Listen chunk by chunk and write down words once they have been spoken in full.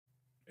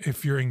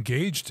if you're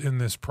engaged in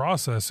this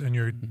process and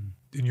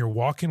you're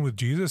walking with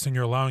Jesus and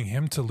you're allowing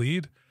him to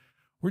lead,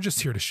 we're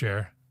just here to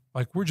share.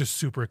 Like, we're just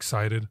super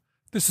excited.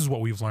 This is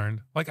what we've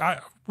learned. Like,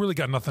 I really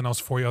got nothing else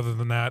for you other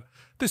than that.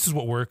 This is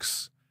what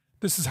works.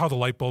 This is how the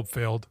light bulb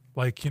failed.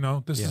 Like,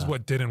 this is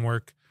what didn't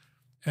work.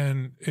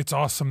 And it's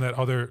awesome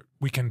that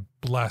we can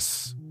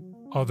bless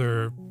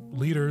other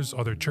leaders,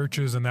 other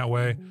churches in that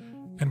way.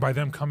 And by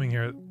them coming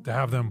here, to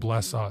have them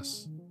bless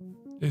us,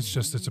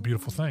 it's a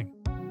beautiful thing.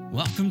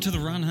 Welcome to the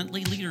Ron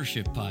Huntley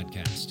Leadership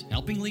Podcast,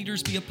 helping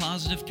leaders be a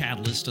positive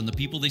catalyst on the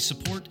people they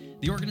support,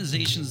 the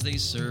organizations they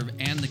serve,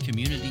 and the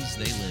communities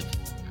they live.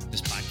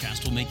 This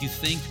podcast will make you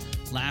think,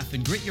 laugh,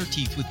 and grit your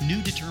teeth with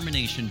new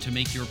determination to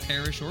make your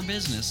parish or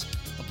business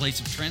a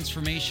place of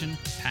transformation,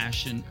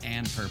 passion,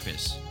 and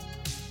purpose.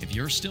 If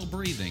you're still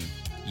breathing,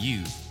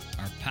 you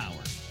are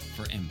powered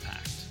for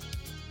impact.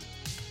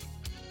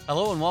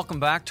 Hello and welcome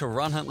back to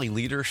Ron Huntley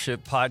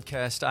Leadership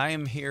Podcast. I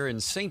am here in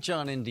St.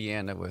 John,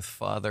 Indiana with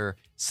Father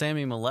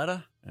Sammy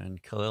Maleta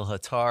and Khalil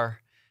Hattar.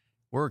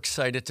 We're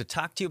excited to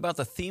talk to you about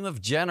the theme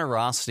of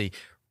generosity.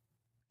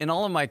 In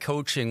all of my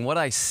coaching, what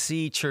I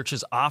see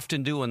churches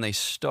often do when they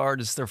start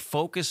is they're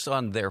focused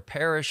on their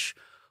parish,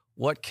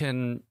 what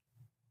can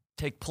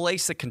take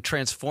place that can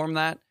transform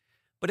that.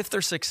 But if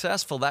they're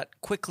successful, that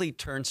quickly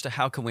turns to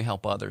how can we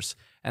help others?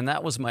 And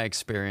that was my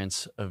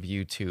experience of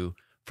you two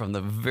from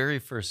the very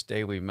first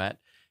day we met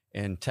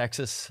in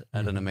Texas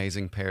at an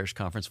amazing parish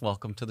conference.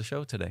 Welcome to the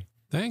show today.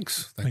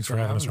 Thanks for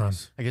having us, Ron.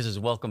 I guess it's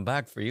welcome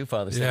back for you,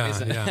 Father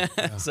Sammy.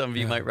 Yeah. Some of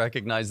you might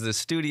recognize this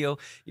studio.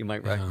 You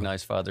might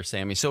recognize Father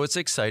Sammy. So it's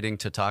exciting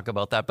to talk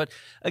about that. But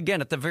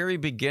again, at the very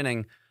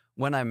beginning,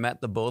 when I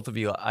met the both of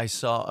you, I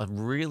saw a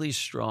really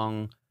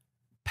strong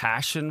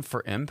passion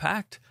for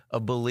impact, a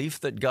belief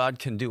that God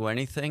can do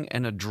anything,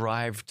 and a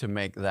drive to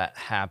make that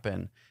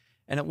happen.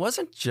 And it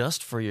wasn't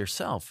just for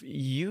yourself.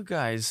 You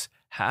guys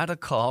had a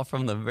call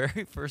from the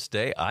very first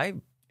day I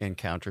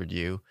encountered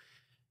you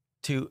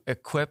to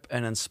equip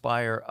and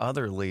inspire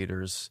other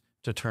leaders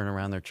to turn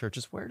around their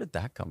churches. Where did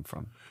that come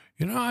from?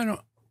 I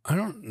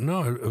don't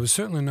know. It was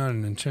certainly not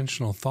an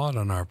intentional thought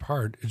on our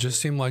part. It just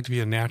seemed like to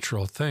be a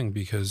natural thing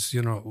because,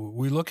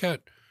 we look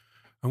at,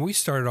 and we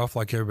started off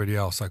like everybody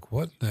else, like,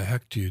 what the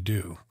heck do you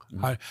do?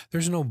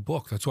 There's no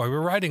book. That's why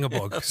we're writing a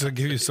book, because it'll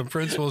give you some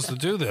principles to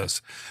do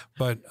this.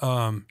 But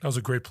that was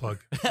a great plug.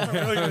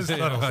 That's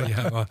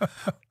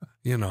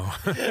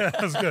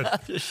good.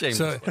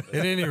 So at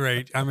any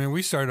rate,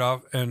 we started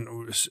off,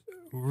 and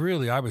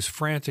really I was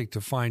frantic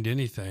to find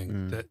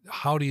anything that,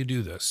 how do you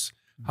do this?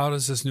 How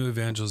does this new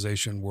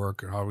evangelization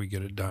work, or how do we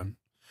get it done?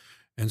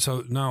 And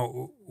so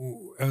now,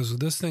 as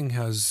this thing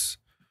has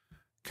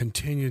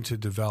continued to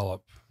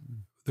develop,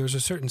 there's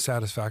a certain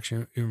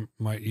satisfaction, you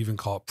might even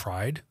call it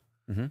pride,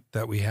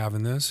 that we have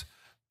in this.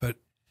 But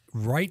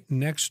right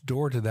next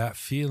door to that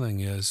feeling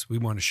is we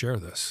want to share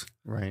this.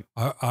 Right.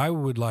 I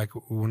would like,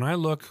 when I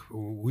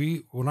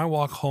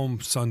walk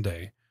home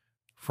Sunday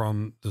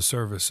from the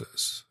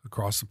services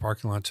across the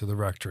parking lot to the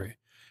rectory,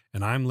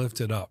 and I'm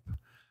lifted up,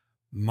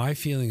 my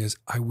feeling is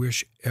I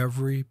wish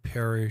every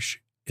parish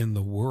in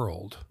the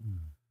world,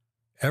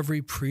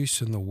 every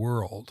priest in the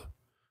world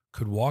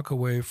could walk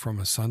away from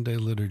a Sunday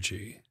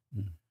liturgy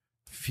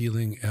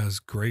feeling as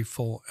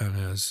grateful and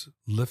as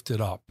lifted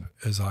up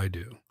as I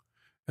do.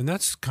 And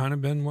that's kind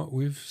of been what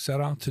we've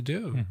set out to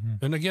do. Mm-hmm.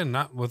 And again,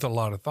 not with a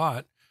lot of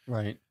thought.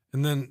 Right.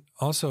 And then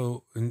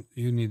also, and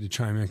you need to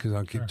chime in because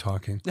I'll keep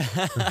talking.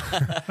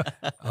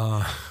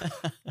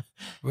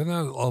 With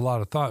a lot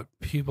of thought,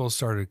 people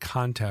started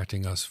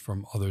contacting us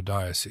from other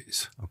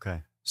dioceses.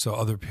 Okay. So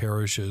other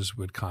parishes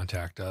would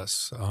contact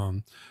us.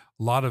 A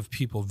lot of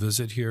people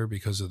visit here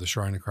because of the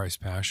Shrine of Christ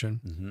Passion.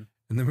 Mm-hmm.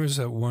 And then there's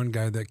that one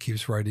guy that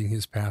keeps writing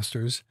his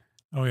pastors.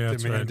 Oh, yeah,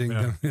 demanding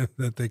them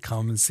that they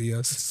come and see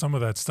us. Some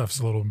of that stuff's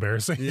a little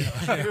embarrassing.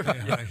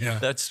 Yeah.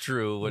 That's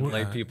true. When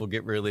lay people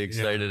get really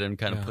excited and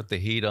kind of put the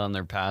heat on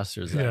their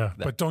pastors.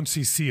 But don't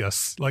see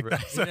us like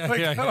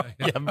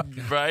that.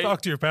 Right.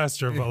 Talk to your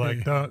pastor,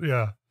 but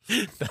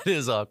that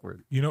is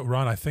awkward.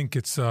 Ron, I think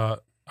it's. I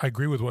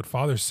agree with what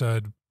Father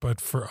said, but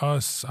for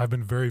us, I've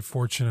been very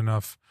fortunate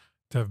enough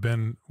to have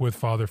been with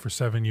Father for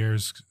 7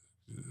 years,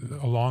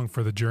 along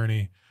for the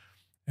journey,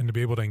 and to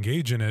be able to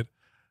engage in it.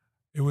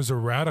 It was a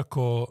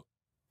radical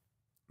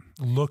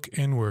look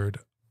inward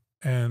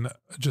and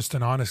just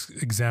an honest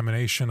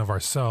examination of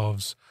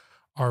ourselves.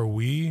 Are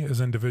we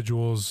as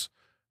individuals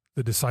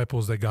the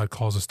disciples that God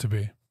calls us to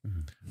be?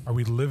 Mm-hmm. Are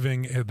we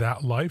living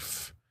that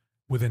life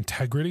with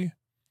integrity?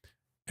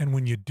 And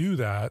when you do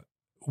that,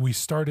 we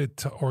started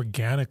to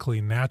organically,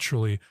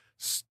 naturally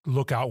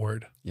look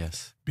outward.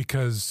 Yes.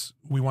 Because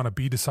we want to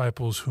be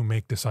disciples who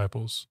make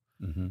disciples.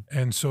 Mm-hmm.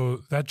 And so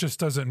that just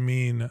doesn't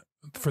mean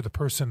for the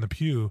person in the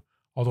pew,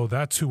 although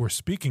that's who we're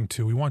speaking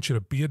to. We want you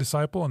to be a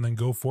disciple and then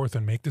go forth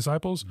and make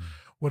disciples. Mm-hmm.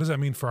 What does that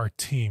mean for our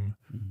team?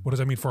 Mm-hmm. What does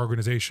that mean for our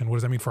organization? What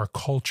does that mean for our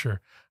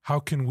culture? How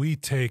can we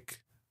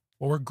take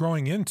what we're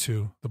growing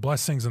into, the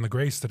blessings and the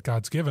grace that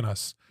God's given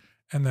us,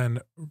 and then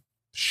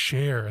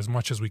share as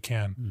much as we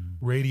can,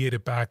 radiate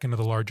it back into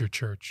the larger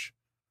church?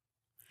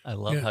 I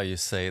love Yeah. how you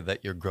say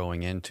that you're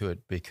growing into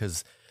it,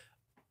 because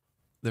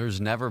there's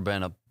never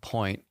been a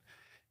point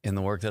in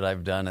the work that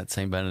I've done at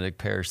St. Benedict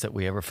Parish that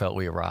we ever felt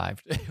we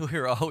arrived. We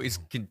were always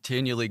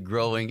continually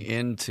growing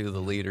into the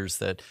leaders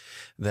that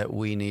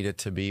we needed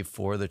to be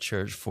for the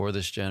church, for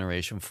this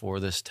generation, for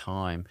this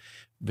time,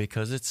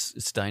 because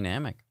it's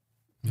dynamic.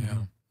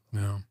 Yeah.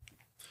 Yeah.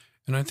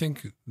 And I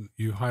think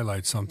you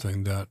highlight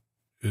something that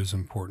is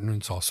important.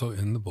 It's also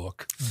in the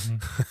book.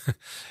 Mhm.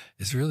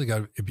 It's really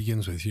it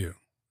begins with you.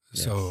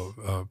 Yes.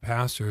 So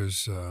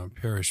pastors,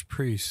 parish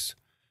priests,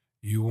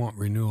 you want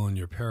renewal in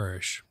your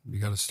parish. You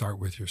got to start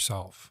with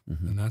yourself.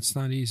 Mhm. And that's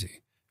not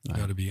easy. You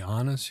Right. got to be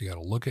honest. You got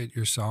to look at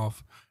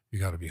yourself. You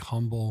got to be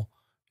humble.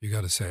 You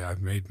got to say,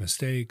 I've made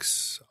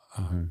mistakes,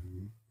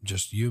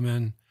 just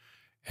human.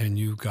 And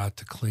you've got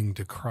to cling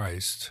to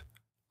Christ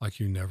like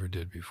you never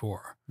did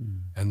before.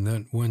 Mm. And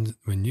then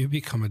when you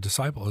become a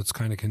disciple, it's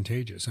kind of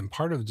contagious. And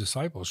part of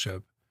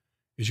discipleship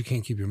is you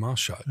can't keep your mouth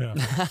shut. Yeah.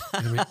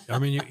 I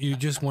mean, you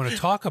just want to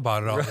talk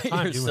about it all the Right?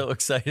 time. You're so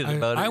excited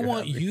about it. I You're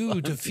want having you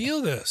fun. to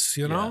feel this,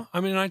 you know? Yeah.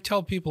 I mean, I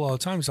tell people all the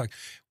time, it's like,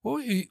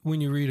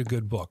 when you read a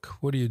good book,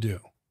 what do?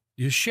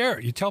 You share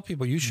it. You tell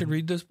people you should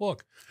read this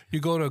book. You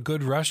go to a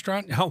good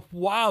restaurant. Oh,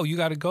 wow, you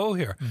got to go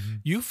here.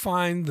 Mhm. You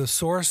find the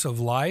source of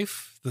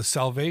life, the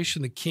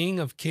salvation, the King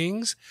of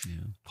Kings. Yeah.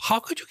 How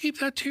could you keep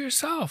that to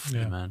yourself?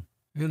 Yeah. Amen.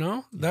 You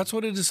know, that's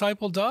what a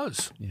disciple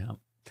does. Yeah.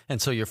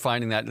 And so you're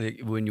finding that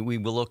when we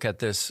will look at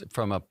this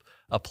from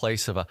a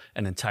place of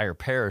an entire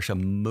parish, a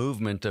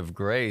movement of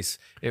grace,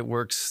 it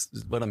works.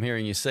 What I'm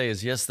hearing you say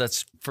is, yes,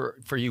 that's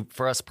for you,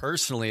 for us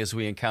personally, as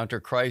we encounter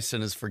Christ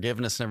and his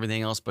forgiveness and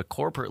everything else, but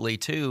corporately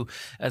too,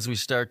 as we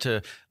start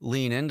to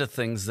lean into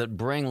things that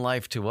bring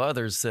life to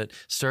others, that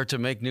start to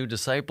make new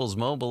disciples,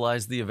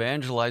 mobilize the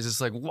evangelize.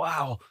 It's like,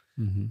 wow,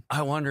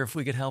 I wonder if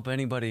we could help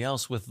anybody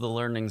else with the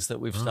learnings that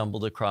we've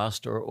stumbled across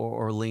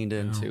or leaned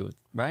into,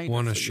 right?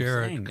 Want to That's what you're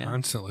share saying, it, yeah.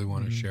 constantly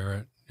want to share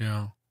it.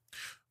 Yeah.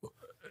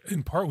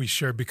 In part, we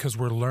share because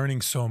we're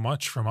learning so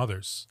much from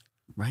others.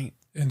 Right,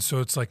 And so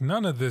it's like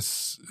none of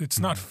this, it's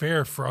not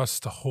fair for us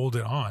to hold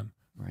it on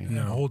right. and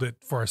hold it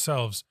for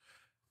ourselves.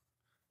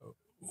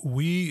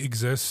 We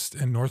exist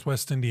in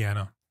Northwest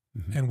Indiana,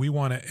 Mhm. and we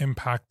want to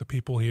impact the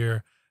people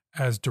here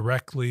as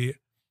directly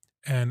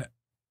and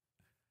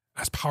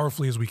as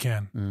powerfully as we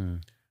can.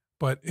 Mm,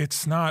 But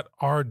it's not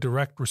our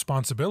direct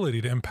responsibility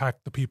to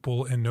impact the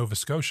people in Nova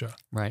Scotia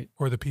right,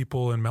 or the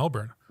people in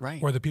Melbourne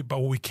right. or the people. But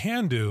what we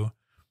can do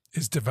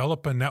is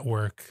develop a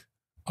network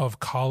of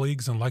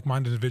colleagues and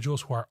like-minded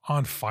individuals who are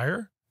on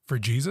fire for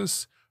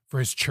Jesus, for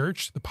his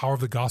church, the power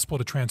of the gospel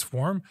to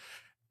transform,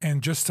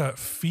 and just to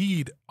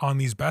feed on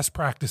these best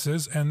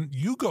practices. And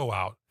you go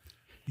out,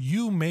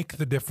 you make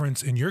the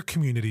difference in your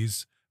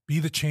communities, be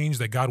the change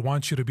that God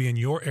wants you to be in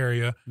your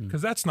area,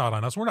 because that's not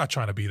on us. We're not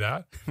trying to be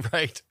that,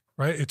 Right,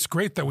 right? It's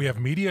great that we have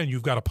media and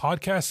you've got a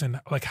podcast, and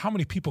like, how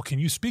many people can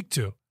you speak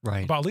to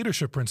right. about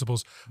leadership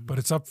principles? But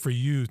it's up for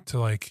you to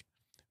like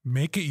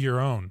make it your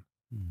own.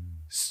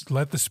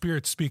 Let the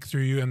Spirit speak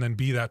through you, and then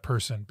be that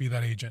person, be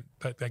that agent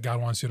that God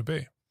wants you to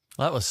be.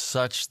 That was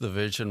such the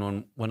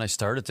vision when I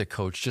started to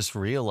coach, just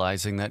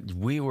realizing that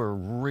we were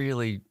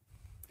really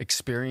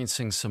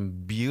experiencing some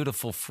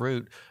beautiful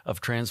fruit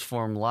of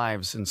transformed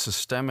lives and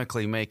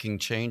systemically making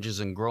changes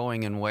and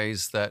growing in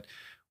ways that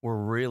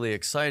were really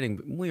exciting.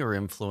 We were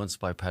influenced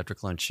by Patrick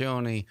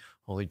Lencioni,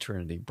 Holy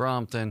Trinity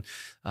Brompton,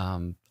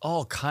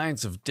 all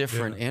kinds of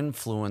different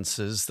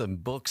influences, the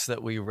books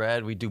that we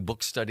read. We do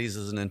book studies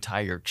as an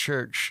entire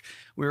church.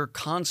 We were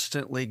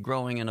constantly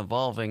growing and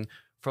evolving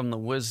from the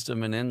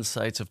wisdom and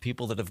insights of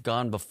people that have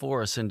gone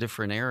before us in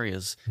different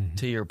areas,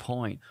 to your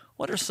point.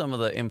 What are some of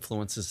the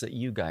influences that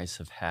you guys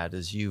have had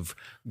as you've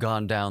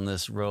gone down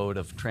this road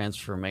of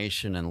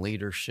transformation and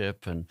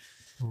leadership? And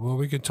Well,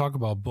 we could talk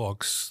about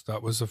books.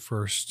 That was the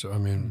first. I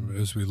mean,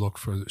 as we look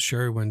for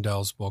Sherry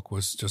Wendell's book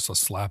was just a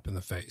slap in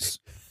the face.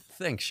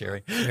 thanks,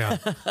 Sherry. Yeah.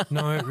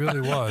 No, it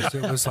really was.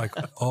 It was like,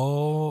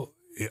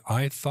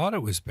 I thought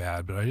it was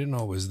bad, but I didn't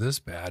know it was this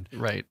bad.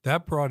 Right.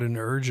 That brought an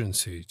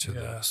urgency to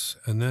this.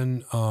 And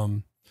then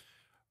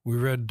we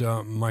read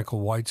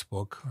Michael White's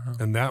book,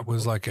 and that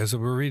was like, as we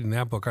were reading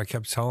that book, I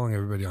kept telling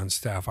everybody on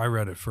staff, I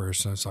read it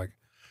first, and it's like,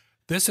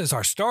 this is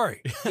our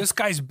story. This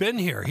guy's been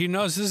here. He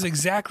knows this is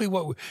exactly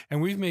what,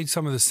 and we've made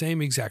some of the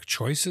same exact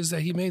choices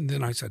that he made. And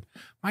then I said,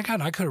 my God,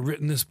 I could have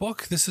written this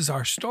book. This is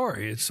our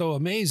story. It's so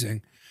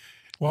amazing.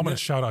 Well, I'm going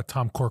to shout out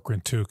Tom Corcoran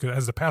too, because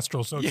as the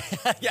pastoral associate,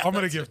 I'm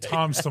going to give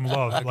Tom some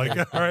love. Like,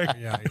 all right,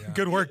 Yeah.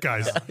 good work,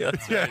 guys.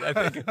 That's right.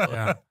 I think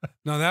Yeah.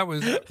 No, that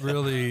was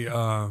really,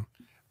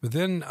 but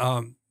then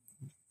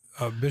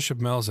Bishop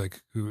Melzik,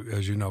 who,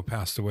 as you know,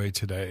 passed away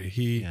today,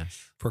 he,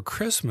 Yes. for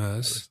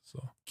Christmas,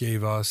 So,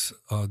 gave us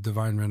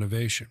Divine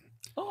Renovation.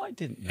 Oh, I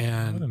didn't know. I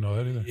And didn't know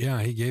that either.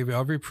 yeah, he gave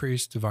every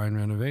priest Divine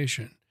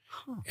Renovation.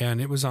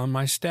 And it was on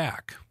my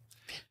stack.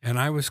 And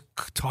I was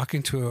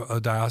talking to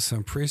a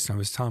diocesan priest, and I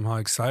was telling him how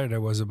excited I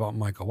was about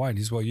Michael White.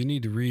 He said, well, you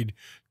need to read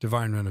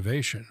Divine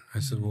Renovation. I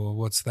said, well,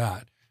 what's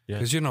that? Yeah.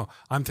 Because,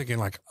 I'm thinking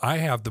like, I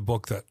have the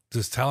book that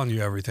is telling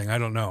you everything. I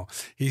don't know.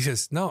 He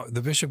says, no,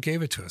 the bishop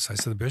gave it to us. I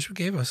said, the bishop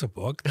gave us a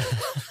book.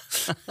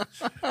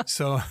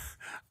 So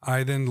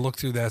I then looked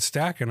through that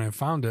stack and I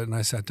found it and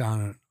I sat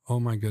down and, oh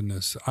my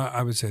goodness,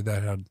 I would say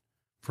that had,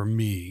 for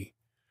me,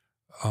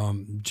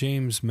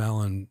 James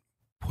Mellon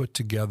put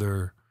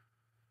together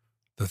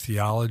the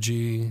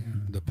theology,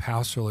 the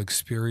pastoral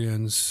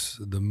experience,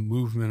 the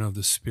movement of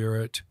the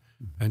Spirit,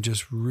 and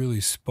just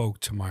really spoke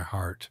to my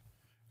heart,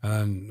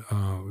 and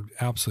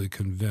absolutely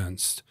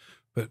convinced.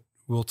 But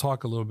we'll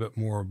talk a little bit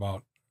more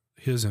about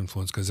his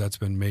influence because that's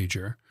been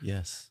major.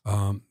 Yes.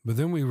 But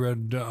then we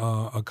read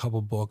a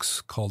couple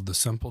books called The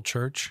Simple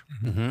Church,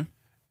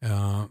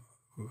 a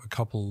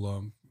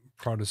couple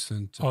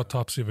Protestant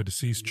Autopsy of a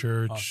Deceased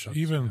Church.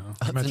 Even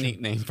That's a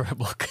neat name for a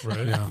book.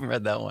 Right? I haven't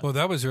read that one. Well,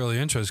 that was really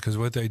interesting because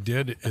what they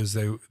did is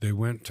they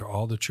went to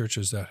all the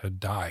churches that had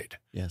died,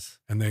 Yes.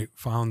 and they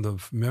found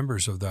the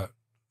members of the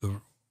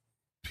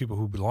people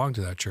who belonged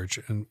to that church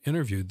and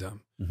interviewed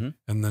them.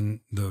 And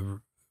then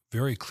the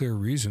very clear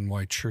reason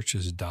why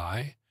churches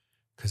die,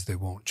 because they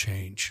won't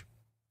change.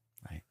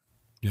 Right.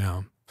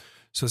 Yeah.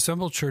 So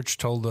Simple Church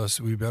told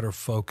us we better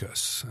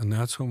focus, and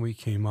that's when we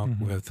came up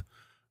with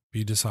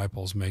Be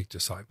Disciples, Make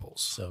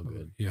Disciples. So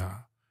good. Yeah.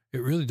 It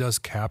really does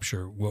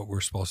capture what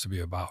we're supposed to be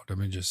about. I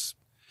mean,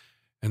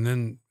 and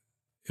then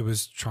it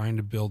was trying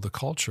to build the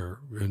culture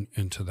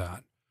into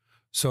that.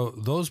 So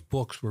those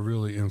books were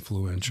really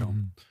influential.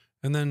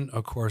 And then,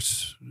 of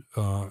course,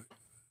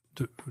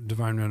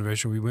 Divine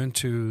Renovation, we went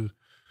to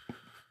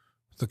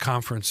the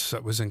conference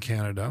that was in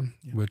Canada,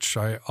 which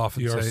I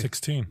often say,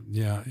 ER16.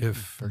 yeah,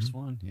 First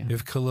one. Yeah.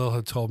 if Khalil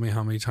had told me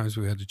how many times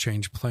we had to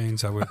change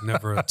planes, I would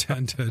never have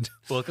attended.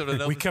 Welcome to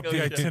Nova We kept the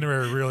Scotia.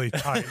 itinerary really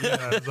tight.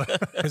 Yeah.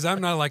 Because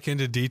I'm not like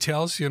into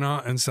details,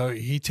 and so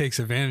he takes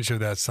advantage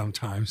of that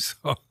sometimes.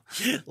 So,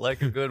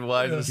 Like a good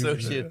wise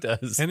associate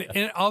does.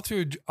 and all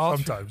through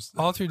Sometimes.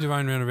 all through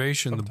Divine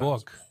Renovation, the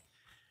book,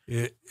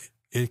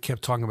 it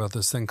kept talking about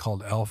this thing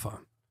called Alpha,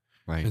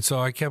 Right. and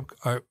so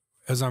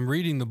as I'm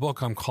reading the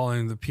book, I'm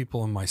calling the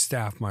people in my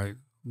staff,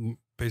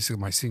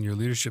 basically my senior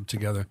leadership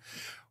together.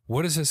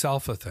 What is this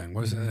Alpha thing?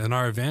 What is it? And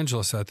our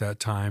evangelist at that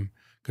time,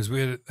 because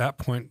we had at that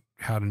point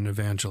had an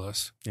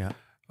evangelist. Yeah.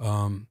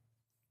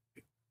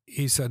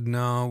 He said,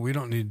 no, we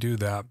don't need to do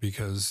that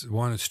because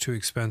one, it's too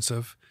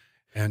expensive.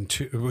 And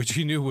two, which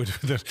he knew would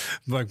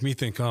like me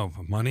think, oh,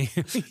 money.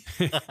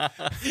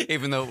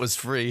 Even though it was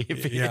free.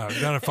 Yeah.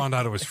 Then I found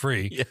out it was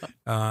free.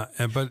 Yeah.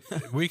 But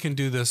we can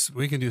do this.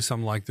 We can do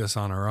something like this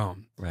on our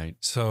own. Right.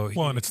 So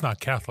Well, and it's not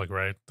Catholic,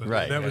 right?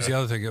 Right. that was the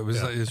other thing.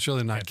 It's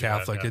really not Can't do that,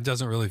 Catholic. yeah. It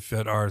doesn't really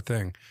fit our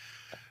thing.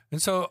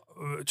 And so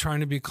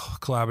trying to be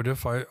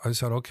collaborative, I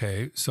said,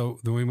 okay. So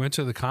then we went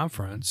to the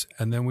conference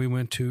and then we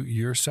went to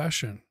your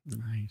session.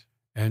 Right.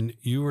 And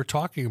you were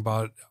talking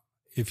about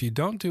if you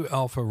don't do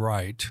Alpha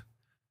right,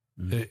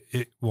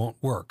 it won't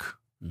work.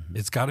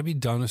 It's got to be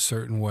done a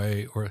certain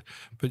way.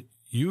 But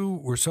you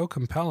were so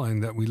compelling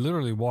that we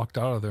literally walked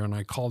out of there and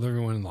I called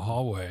everyone in the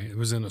hallway. It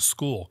was in a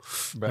school.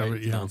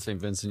 Right. Yeah. Down St.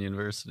 Vincent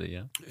University.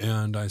 Yeah.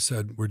 And I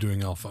said, we're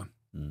doing Alpha.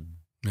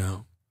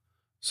 Yeah.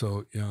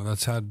 So,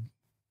 that's had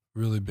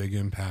really big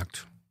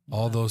impact.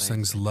 All those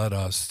things led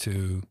us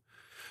to,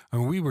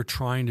 we were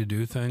trying to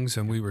do things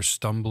and we were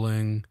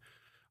stumbling.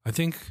 I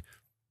think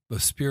the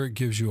Spirit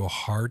gives you a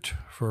heart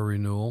for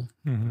renewal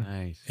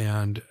Nice.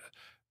 and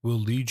will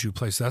lead you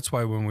places. That's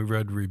why when we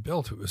read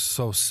Rebuilt, it was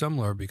so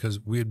similar because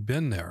we had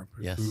been there.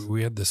 Yes.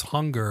 We had this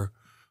hunger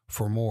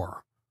for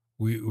more.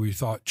 We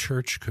thought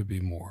church could be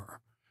more.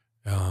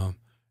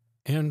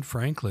 And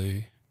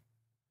frankly,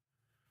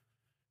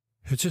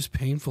 it's just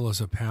painful as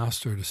a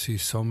pastor to see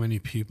so many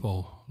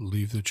people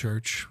leave the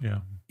church. Yeah.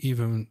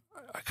 Even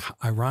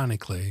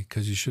ironically,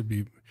 because this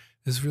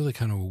is really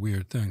kind of a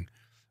weird thing.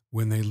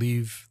 When they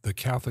leave the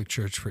Catholic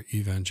Church for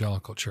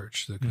evangelical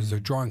church, because they're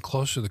drawing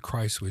closer to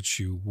Christ, which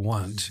you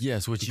want.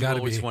 Yes, which you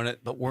always wanted,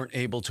 but weren't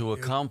able to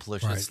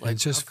accomplish. Right. It's like, it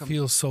just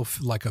feels so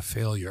like a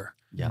failure.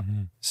 Yeah.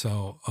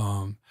 So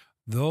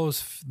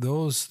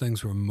those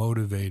things were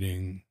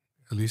motivating,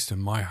 at least in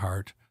my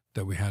heart,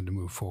 that we had to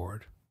move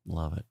forward.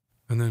 Love it.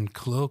 And then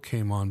Khalil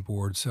came on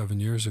board 7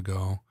 years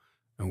ago,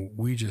 and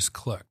we just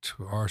clicked.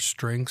 Our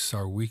strengths,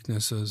 our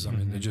weaknesses. I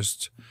mean,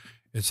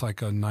 it's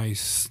like a nice,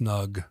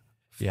 snug.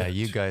 Yeah,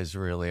 you guys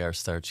really are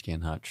Starsky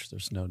and Hutch.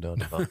 There's no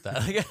doubt about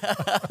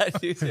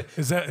that.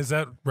 Is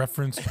that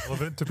reference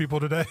relevant to people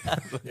today?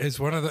 It's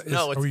one of the.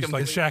 No, it's Are we like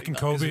completely Shaq and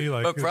Kobe?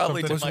 Like, but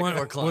probably something? to my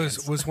core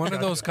clients. was one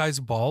of those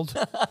guys bald?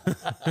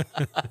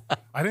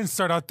 I didn't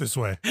start out this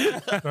way.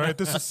 All right,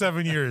 this is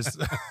 7 years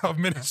of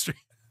ministry.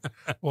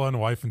 Well, and a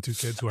wife and 2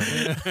 kids.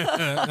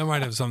 That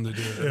might have something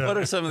to do with it. What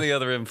are some of the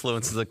other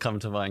influences that come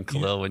to mind,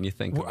 Khalil, when you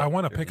think about I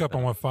want to pick up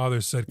on what Father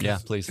said. 'Cause Yeah,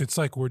 please. It's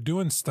like we're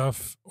doing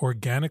stuff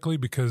organically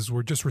because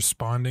we're just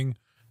responding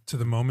to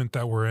the moment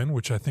that we're in,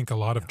 which I think a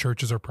lot of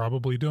churches are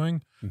probably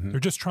doing. They're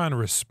just trying to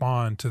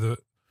respond to the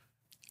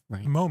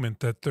Right. moment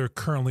that they're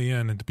currently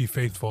in and to be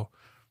faithful.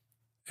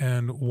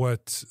 And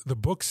what the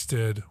books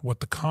did,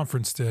 what the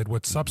conference did,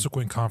 what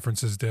subsequent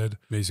conferences did,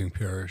 Amazing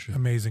Parish.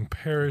 Amazing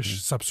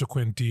Parish,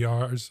 subsequent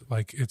DRs,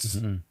 like it's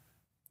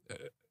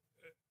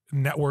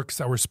networks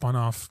that were spun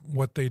off.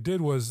 What they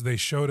did was they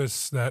showed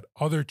us that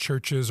other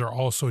churches are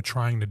also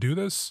trying to do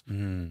this.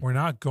 We're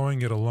not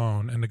going it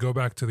alone. And to go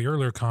back to the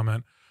earlier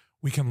comment,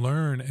 we can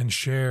learn and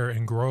share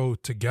and grow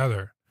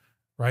together,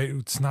 right?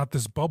 It's not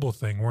this bubble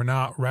thing. We're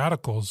not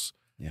radicals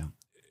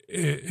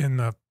in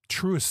the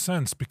truest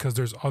sense, because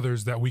there's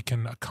others that we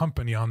can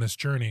accompany on this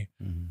journey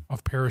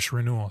of parish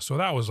renewal. So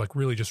that was like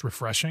really just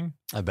refreshing.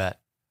 I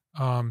bet.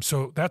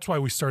 So that's why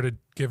we started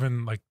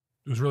giving, like,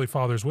 it was really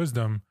Father's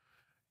wisdom.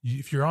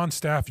 If you're on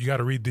staff, you got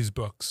to read these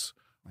books.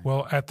 Right.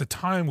 Well, at the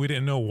time, we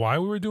didn't know why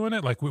we were doing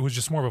it. Like, it was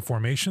just more of a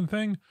formation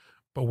thing.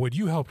 But what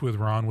you helped with,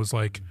 Ron, was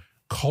like,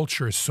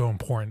 culture is so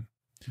important.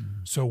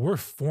 So we're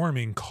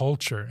forming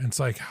culture. And it's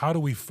like, how do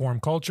we form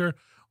culture?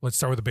 Let's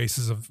start with the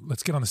basis of,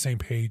 let's get on the same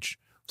page.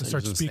 Let's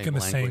start speaking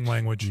the same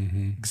language.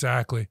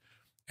 Exactly.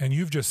 And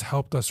you've just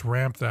helped us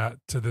ramp that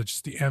to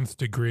just the nth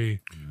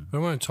degree. I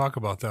want to talk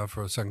about that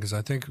for a second, because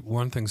I think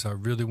one of the things I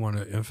really want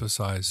to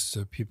emphasize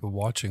to people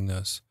watching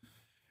this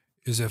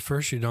is at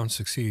first you don't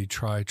succeed,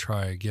 try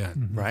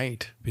again.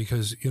 Right.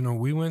 Because,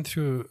 we went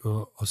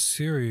through a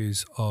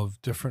series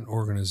of different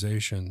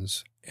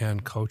organizations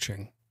and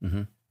coaching,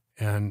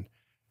 and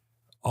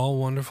all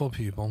wonderful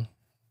people.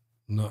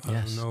 There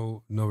was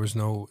no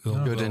ill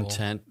will. Good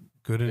intent.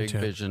 Big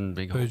vision,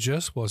 big hope. But it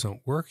just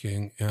wasn't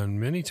working. And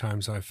many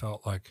times I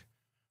felt like,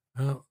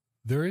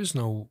 there is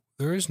no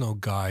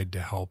guide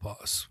to help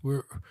us.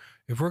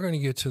 If we're going to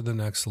get to the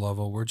next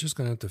level, we're just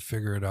going to have to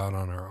figure it out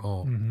on our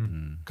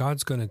own.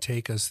 God's going to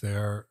take us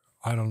there.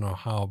 I don't know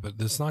how, but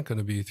it's not going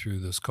to be through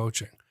this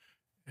coaching.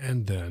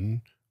 And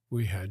then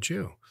we had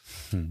you.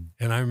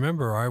 And I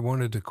remember I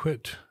wanted to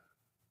quit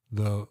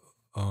the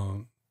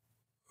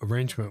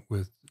arrangement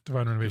with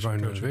Divine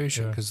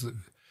Renovation, because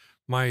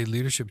my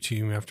leadership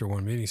team after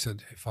one meeting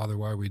said, "Hey, Father,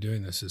 why are we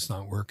doing this? It's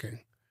not working."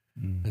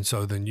 And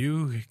so then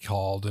you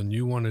called and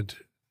you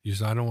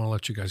said, "I don't want to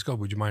let you guys go.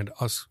 Would you mind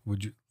us?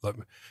 Would you let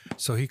me?"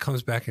 So he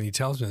comes back and he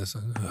tells me this.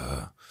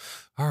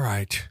 All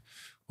right,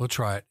 we'll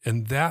try it.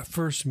 And that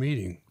first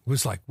meeting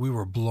was like, we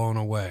were blown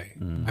away.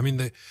 I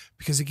mean,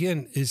 because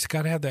again, it's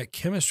got to have that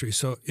chemistry.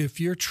 So if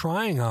you're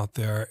trying out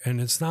there and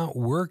it's not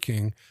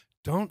working,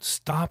 don't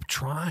stop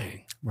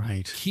trying.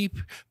 Right.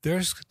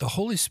 The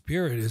Holy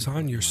Spirit is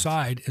on your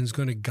side and is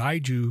going to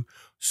guide you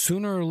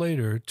sooner or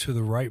later to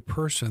the right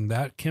person.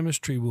 That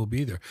chemistry will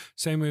be there.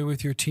 Same way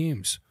with your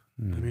teams.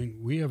 I mean,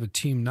 we have a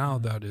team now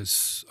that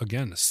is,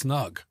 again,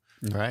 snug.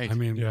 Right. I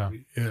mean,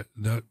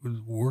 that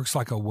works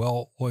like a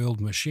well-oiled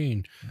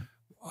machine.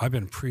 I've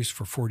been a priest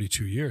for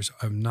 42 years.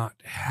 I've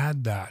not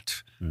had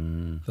that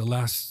the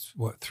last,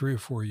 3 or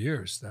 4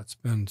 years. That's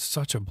been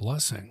such a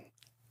blessing.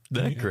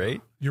 That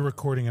great. You're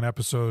recording an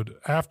episode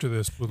after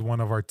this with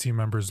one of our team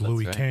members,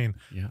 Louis Kane.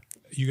 Yeah.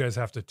 You guys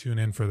have to tune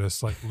in for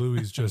this. Like,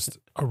 Louis is just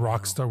a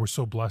rock star. We're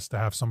so blessed to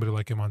have somebody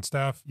like him on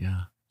staff.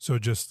 Yeah. So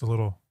just a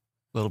little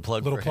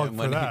plug for him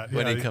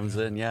when he comes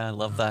in. Yeah, I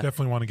love that.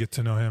 Definitely want to get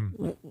to know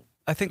him.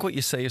 I think what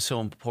you say is so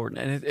important,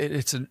 and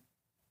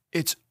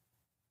it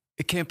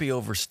can't be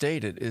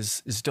overstated.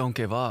 Is don't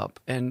give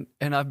up. And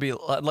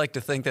I'd like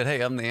to think that,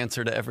 hey, I'm the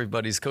answer to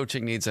everybody's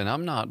coaching needs, and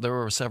I'm not. There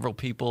were several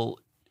people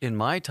in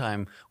my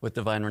time with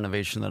Divine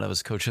Renovation that I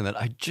was coaching that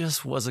I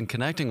just wasn't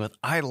connecting with.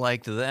 I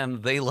liked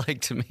them. They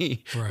liked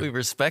me. Right. We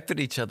respected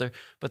each other,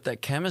 but that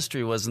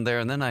chemistry wasn't there.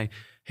 And then I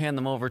hand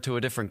them over to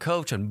a different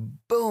coach and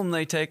boom,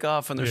 they take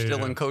off and they're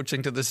still in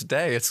coaching to this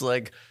day. It's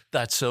like,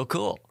 that's so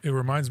cool. It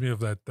reminds me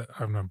of that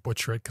I'm going to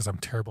butcher it because I'm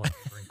terrible at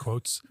remembering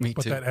quotes. Me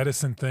but too. That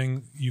Edison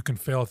thing, you can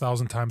fail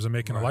 1,000 times in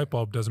making a light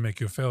bulb, doesn't make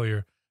you a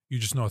failure. You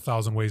just know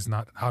 1,000 ways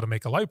not how to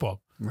make a light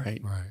bulb.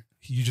 Right.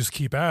 You just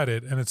keep at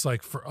it. And it's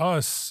like, for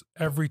us,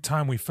 every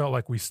time we felt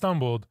like we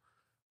stumbled,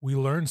 we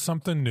learned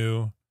something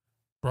new,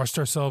 brushed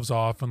ourselves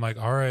off, and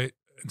like, all right.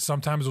 And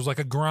sometimes it was like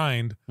a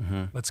grind.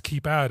 Let's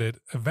keep at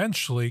it.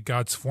 Eventually,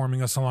 God's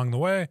forming us along the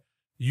way.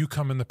 You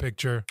come in the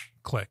picture,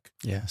 click.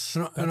 Yes.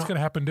 That's going to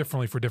happen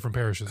differently for different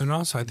parishes. And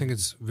also, I think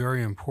it's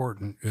very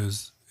important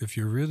is if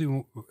you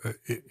really,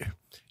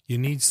 you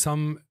need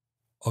some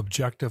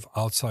objective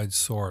outside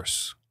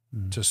source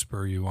to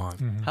spur you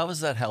on. How has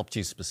that helped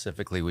you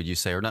specifically, would you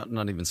say? Or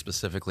not even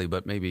specifically,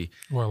 but maybe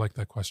Well, I like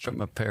that question.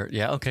 from a parent.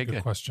 Yeah, okay,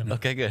 good. Question.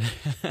 Okay, good.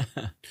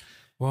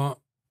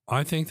 Well,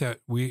 I think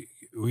that we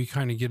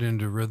kind of get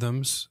into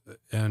rhythms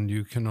and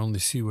you can only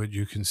see what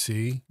you can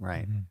see.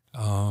 Right.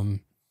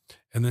 And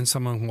then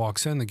someone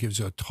walks in that gives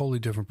you a totally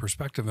different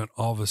perspective, and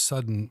all of a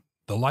sudden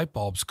the light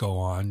bulbs go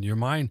on. Your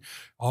mind,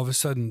 all of a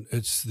sudden,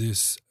 it's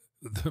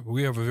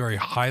we have a very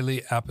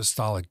highly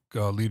apostolic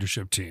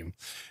leadership team,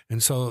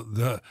 and so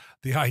the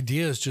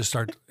ideas just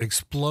start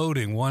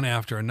exploding one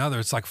after another.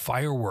 It's like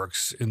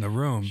fireworks in the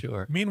room.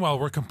 Sure. Meanwhile,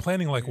 we're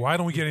complaining like, why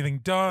don't we get anything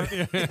done?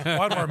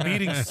 Why do our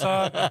meetings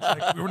suck? It's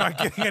like, we're not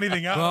getting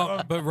anything out.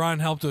 Well, but Ron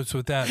helped us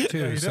with that too.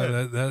 Yeah, he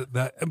so did.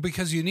 that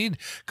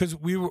because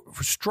we were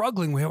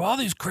struggling. We have all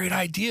these great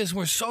ideas, and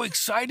we're so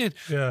excited.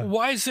 Yeah.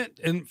 Why is it?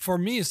 And for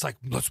me, it's like,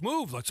 let's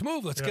move, let's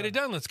get it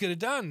done, let's get it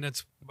done.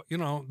 That's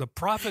the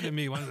prophet in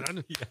me.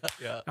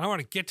 I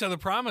want to get to the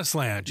promised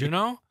land,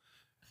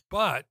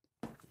 But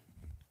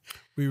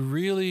we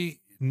really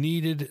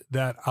needed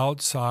that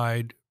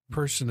outside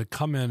person to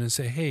come in and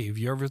say, hey, have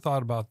you ever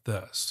thought about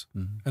this?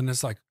 Mm-hmm. And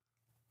it's like,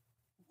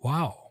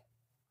 wow.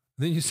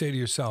 Then you say to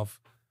yourself,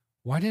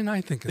 why didn't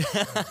I think of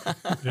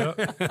that?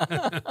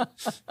 Yeah.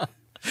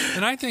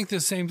 And I think the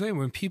same thing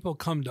when people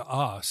come to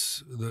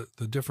us,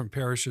 the different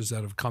parishes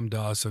that have come to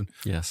us, and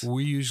Yes.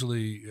 we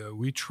usually,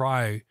 we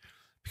try,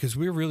 because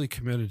we're really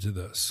committed to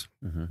this.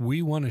 Mm-hmm.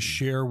 We want to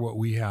share what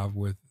we have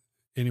with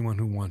anyone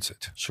who wants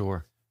it.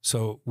 Sure.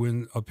 So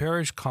when a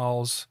parish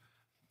calls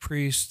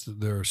priests,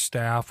 their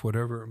staff,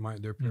 whatever it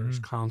might, their parish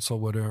council,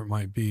 whatever it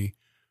might be,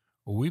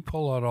 we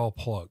pull out all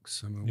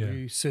plugs. I mean, Yeah.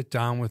 we sit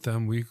down with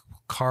them. We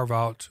carve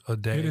out a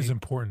day. It is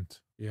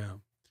important. Yeah.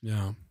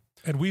 Yeah.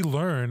 And we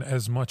learn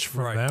as much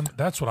from Right. them.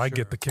 That's what I Sure.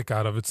 get the kick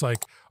out of. It's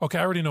like, okay,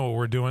 I already know what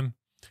we're doing,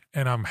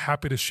 and I'm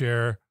happy to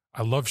share.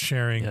 I love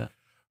sharing. Yeah.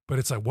 But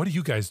it's like, what are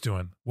you guys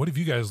doing? What have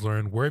you guys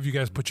learned? Where have you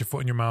guys put your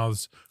foot in your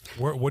mouths?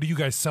 What are you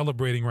guys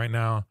celebrating right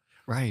now?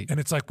 Right. And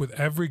it's like with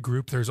every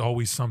group, there's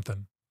always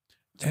something.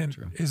 And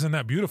true. isn't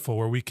that beautiful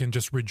where we can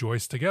just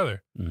rejoice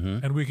together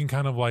Mm-hmm. and we can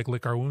kind of like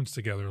lick our wounds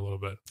together a little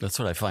bit? That's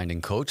what I find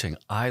in coaching.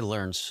 I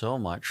learn so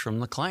much from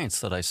the clients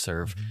that I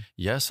serve.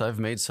 Yes, I've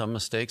made some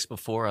mistakes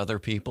before other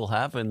people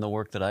have in the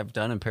work that I've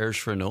done in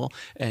parish renewal,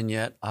 and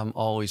yet I'm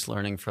always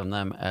learning from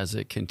them as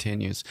it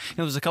continues.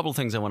 There's a couple of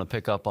things I want to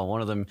pick up on. One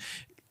of them,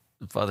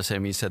 Father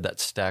Sammy said that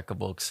stack of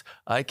books.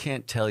 I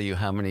can't tell you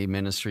how many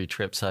ministry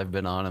trips I've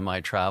been on in my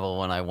travel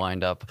when I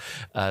wind up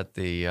at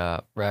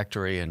the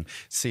rectory and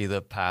see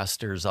the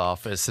pastor's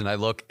office and I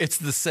look, it's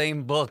the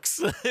same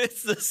books.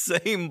 It's the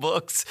same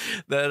books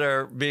that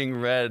are being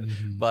read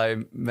by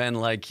men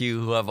like you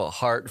who have a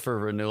heart for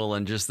renewal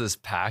and just this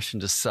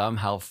passion to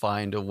somehow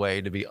find a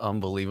way to be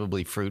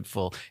unbelievably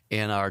fruitful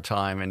in our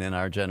time and in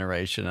our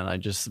generation. And I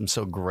just am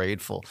so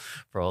grateful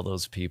for all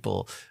those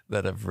people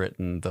that have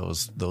written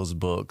those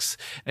books.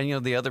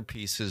 And, the other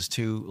piece is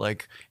too,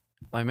 like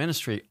my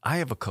ministry, I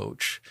have a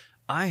coach.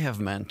 I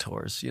have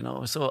mentors,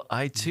 so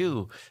I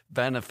too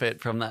benefit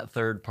from that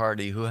third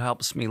party who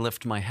helps me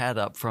lift my head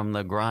up from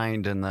the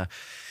grind and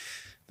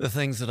the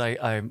things that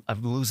I'm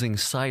losing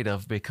sight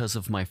of because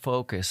of my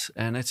focus.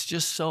 And it's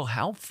just so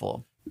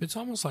helpful. It's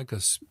almost like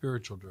a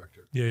spiritual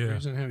director. Yeah, yeah. The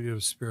reason I have you have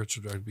a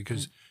spiritual director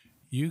because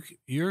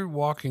you're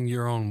walking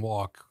your own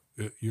walk,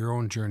 your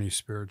own journey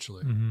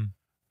spiritually. Mm-hmm.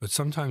 But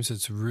sometimes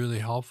it's really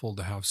helpful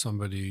to have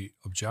somebody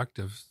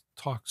objective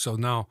talk. So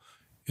now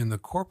in the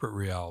corporate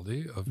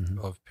reality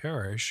of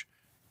parish,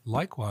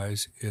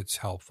 likewise, it's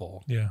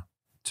helpful Yeah.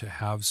 to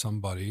have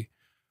somebody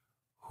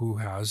who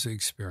has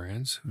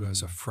experience, who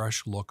has a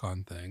fresh look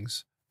on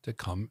things to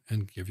come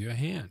and give you a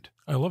hand.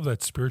 I love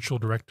that spiritual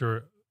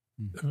director,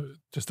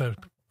 just that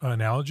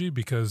analogy,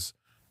 because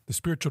the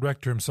spiritual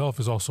director himself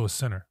is also a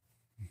sinner.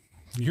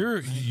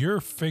 You're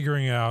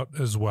figuring out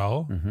as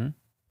well,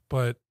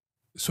 but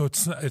so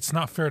it's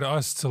not fair to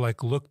us to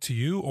like look to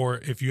you, or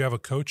if you have a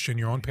coach in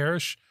your own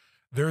parish,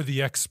 they're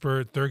the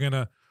expert.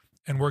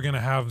 And we're gonna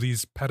have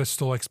these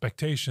pedestal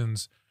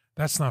expectations.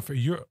 That's not fair.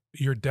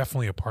 You're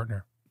definitely a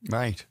partner,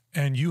 Right.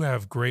 and you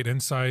have great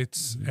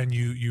insights, and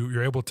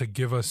you're able to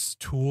give us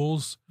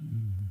tools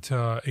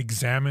to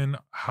examine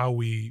how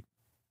we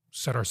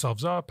set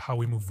ourselves up, how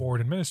we move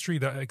forward in ministry,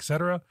 et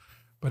cetera.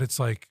 But it's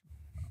like,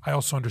 I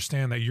also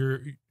understand that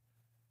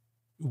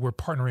we're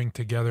partnering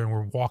together and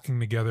we're walking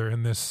together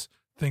in this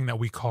thing that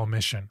we call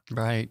mission.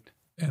 Right.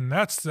 And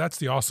that's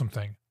the awesome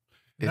thing.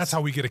 And that's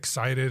how we get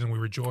excited and we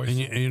rejoice.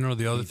 And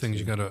the other things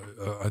you got to,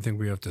 I think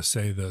we have to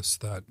say this,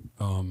 that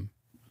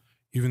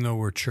even though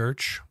we're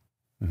church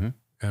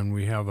and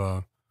we have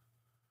a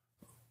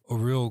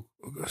real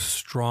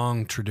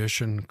strong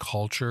tradition,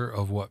 culture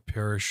of what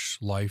parish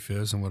life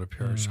is and what a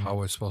parish,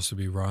 how it's supposed to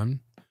be run,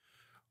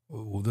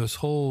 this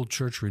whole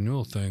church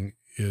renewal thing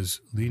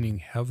is leaning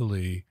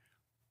heavily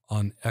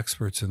on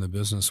experts in the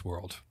business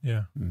world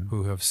Yeah.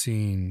 who have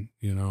seen,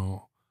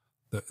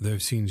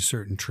 they've seen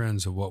certain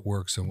trends of what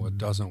works and what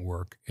doesn't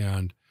work.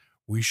 And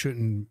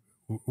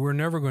we're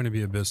never going to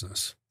be a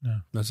business.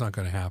 No. That's not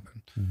going to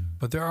happen.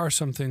 But there are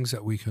some things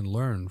that we can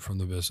learn from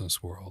the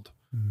business world.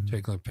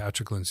 Take like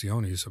Patrick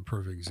Lencioni is a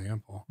perfect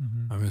example.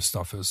 I mean, his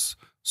stuff is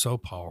so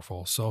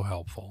powerful, so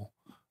helpful.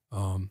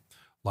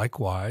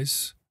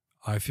 Likewise,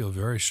 I feel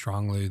very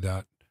strongly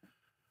that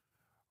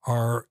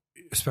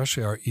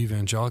especially our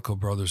evangelical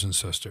brothers and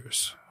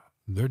sisters,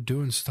 they're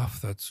doing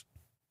stuff that's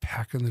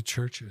packing the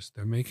churches.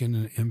 They're making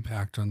an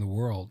impact on the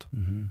world.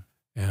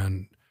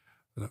 And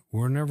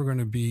We're never going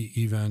to be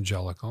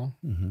evangelical.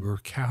 Mhm. We're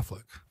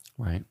Catholic,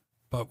 Right.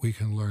 but we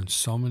can learn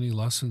so many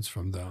lessons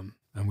from them,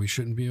 and we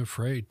shouldn't be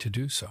afraid to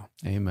do so.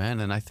 Amen.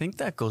 And I think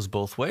that goes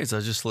both ways. I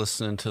was just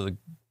listening to the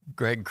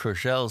Greg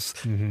Crochel's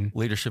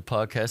leadership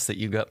podcast that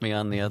you got me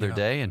on the other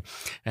day,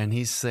 and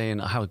he's saying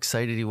how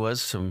excited he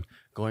was from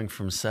going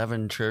from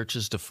 7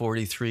 churches to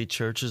 43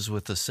 churches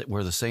with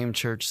we're the same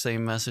church,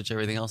 same message,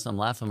 everything else. I'm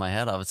laughing my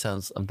head off.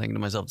 I'm thinking to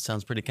myself, it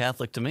sounds pretty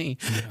Catholic to me.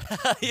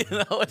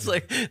 Yeah. It's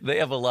like they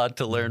have a lot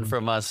to learn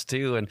from us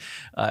too. And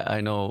I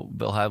know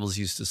Bill Hybels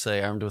used to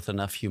say, armed with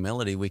enough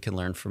humility, we can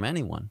learn from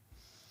anyone.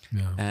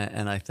 Yeah.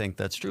 And I think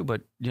that's true.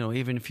 But,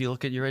 even if you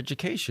look at your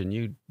education,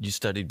 you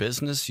studied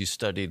business, you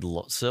studied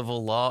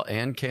civil law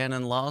and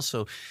canon law.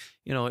 So,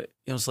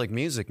 it's like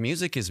music.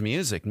 Music is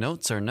music.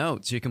 Notes are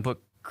notes. You can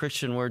put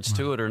Christian words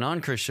to it or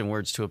non-Christian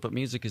words to it, but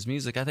music is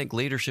music. I think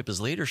leadership is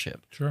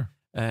leadership. Sure.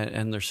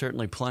 And there's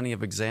certainly plenty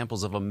of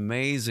examples of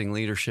amazing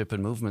leadership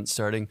and movement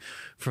starting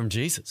from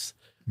Jesus.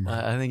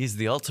 I think he's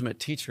the ultimate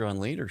teacher on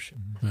leadership.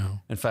 Yeah.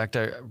 In fact,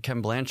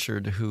 Ken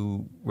Blanchard,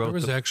 who wrote There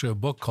was actually a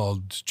book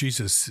called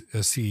Jesus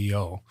as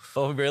CEO.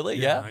 Oh, really?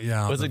 Yeah.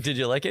 Yeah. Was it? Did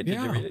you like it? Did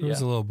Yeah, you read it? it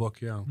was a little book.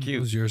 Yeah, Cute. It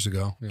was years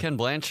ago. Yeah. Ken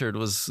Blanchard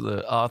was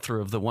the author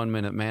of the 1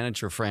 Minute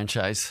Manager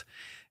franchise.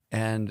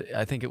 And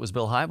I think it was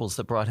Bill Hybels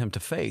that brought him to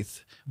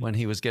faith when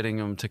he was getting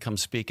him to come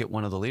speak at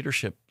one of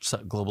the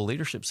global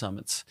leadership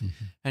summits.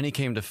 Mm-hmm. And he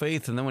came to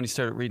faith. And then when he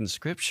started reading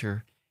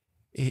scripture,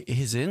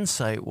 his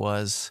insight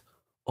was,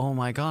 oh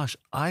my gosh,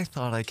 I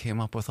thought I came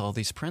up with all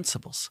these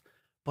principles,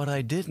 but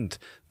I didn't.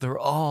 They're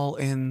all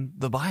in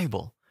the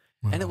Bible.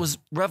 Wow. And it was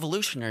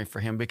revolutionary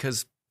for him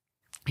because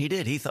he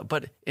did. He thought,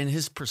 but in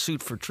his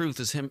pursuit for truth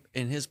is him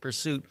in his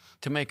pursuit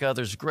to make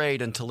others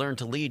great and to learn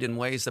to lead in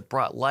ways that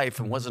brought life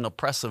and wasn't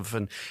oppressive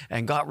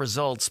and got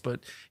results.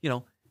 But,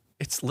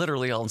 it's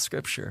literally all in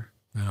scripture.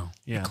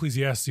 Yeah.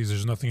 Ecclesiastes,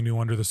 there's nothing new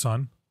under the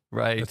sun.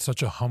 Right. That's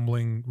such a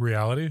humbling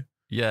reality.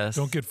 Yes.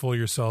 Don't get full of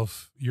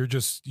yourself. You're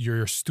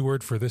a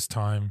steward for this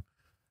time.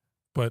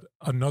 But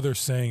another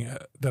saying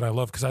that I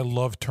love, because I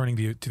love turning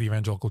to the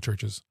evangelical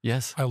churches.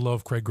 Yes. I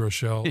love Craig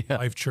Groeschel,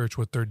 Life Church,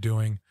 what they're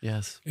doing.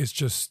 Yes. It's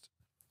just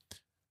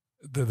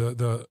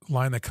the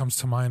line that comes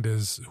to mind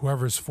is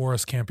whoever's for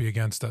us can't be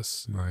against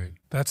us. Right.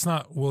 That's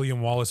not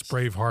William Wallace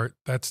Braveheart.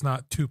 That's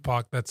not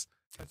Tupac. That's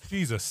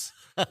Jesus.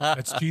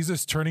 That's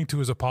Jesus turning to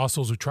his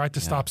apostles who tried to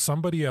stop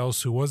somebody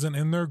else who wasn't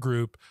in their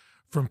group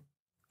from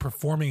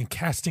performing and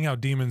casting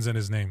out demons in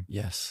his name.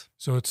 Yes.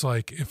 So it's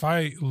like if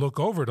I look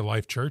over to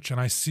Life Church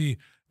and I see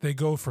they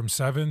go from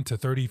 7 to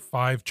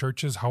 35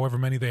 churches, however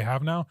many they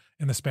have now,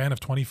 in the span of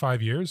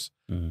 25 years,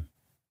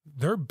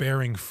 they're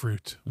bearing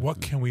fruit.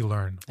 What can we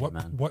learn?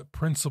 Amen. What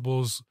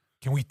principles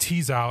can we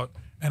tease out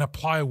and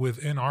apply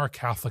within our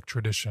Catholic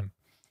tradition?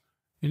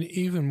 And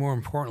even more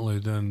importantly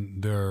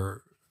than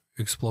their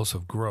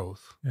explosive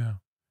growth,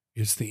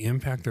 it's the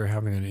impact they're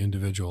having on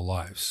individual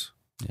lives.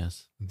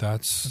 Yes.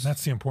 That's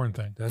the important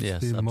thing. That's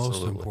Yes, the most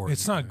absolutely. important.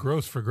 It's not thing.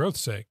 growth for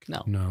growth's sake.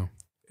 No.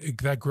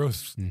 That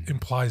growth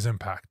implies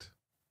impact.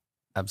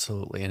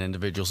 Absolutely, and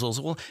individuals.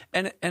 Well,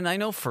 and I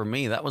know for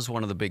me, that was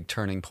one of the big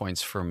turning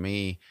points for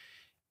me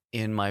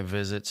in my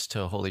visits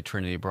to Holy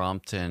Trinity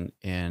Brompton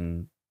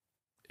in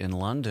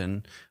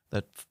London,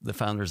 that the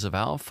founders of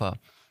Alpha.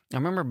 I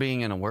remember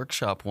being in a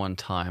workshop one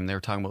time. They were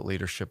talking about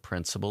leadership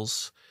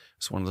principles.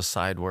 It's one of the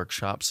side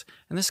workshops,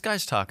 and this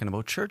guy's talking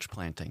about church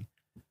planting.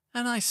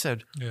 And I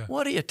said,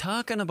 what are you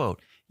talking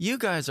about? You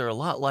guys are a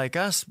lot like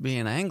us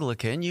being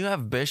Anglican. You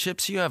have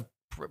bishops, you have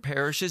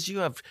parishes, you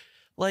have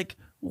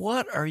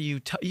what are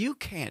you? You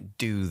can't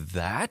do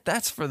that.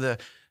 That's for the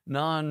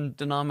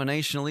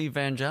non-denominational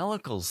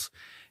evangelicals.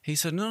 He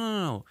said,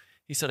 no.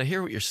 He said, I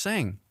hear what you're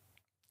saying.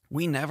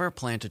 We never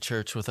plant a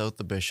church without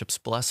the bishop's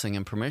blessing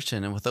and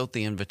permission and without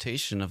the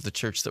invitation of the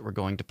church that we're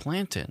going to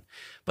plant in.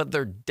 But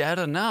they're dead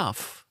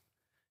enough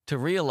to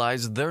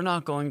realize they're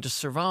not going to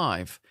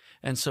survive.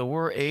 And so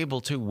we're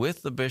able to,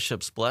 with the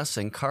bishop's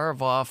blessing,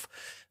 carve off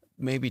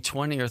maybe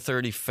 20 or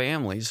 30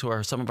 families who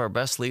are some of our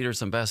best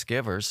leaders and best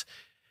givers,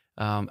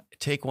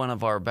 take one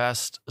of our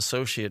best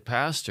associate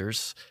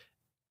pastors,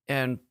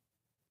 and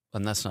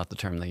that's not the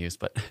term they use,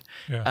 but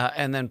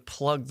and then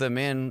plug them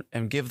in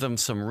and give them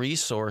some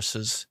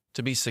resources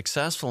to be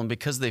successful. And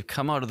because they've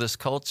come out of this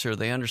culture,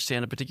 they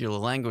understand a particular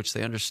language,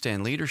 they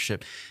understand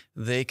leadership,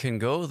 they can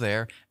go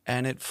there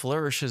and it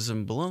flourishes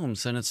and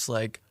blooms. And it's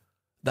like,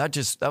 that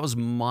was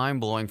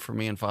mind-blowing for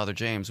me and Father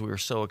James. We were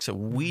so excited.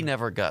 We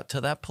never got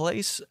to that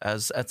place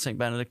at St.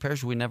 Benedict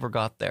Parish. We never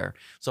got there.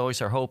 It's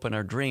always our hope and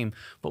our dream.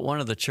 But one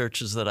of the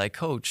churches that I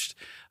coached,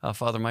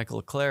 Father Michael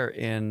Leclerc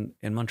in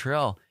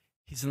Montreal,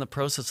 he's in the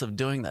process of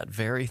doing that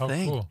very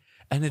thing. Cool.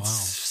 And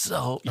it's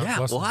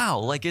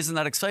wow. Isn't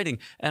that exciting?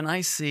 And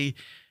I see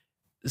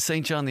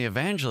St. John the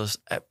Evangelist.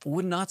 It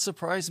would not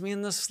surprise me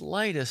in the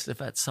slightest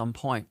if at some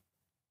point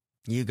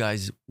you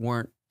guys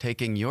weren't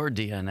taking your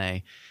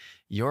DNA,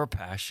 your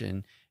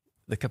passion,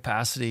 the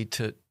capacity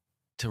to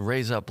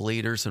raise up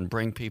leaders and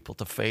bring people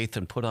to faith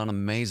and put on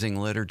amazing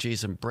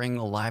liturgies and bring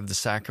alive the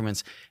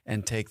sacraments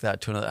and take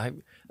that to another.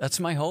 That's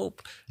my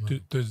hope.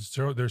 Dude,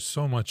 there's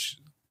so much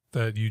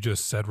that you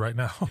just said right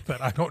now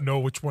that I don't know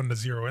which one to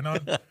zero in on.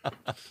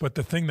 But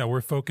the thing that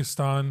we're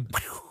focused on,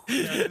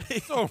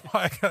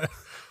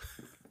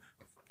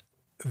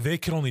 they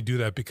can only do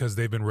that because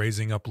they've been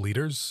raising up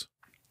leaders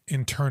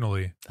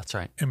internally. That's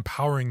right.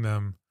 Empowering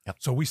them. Yep.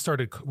 So we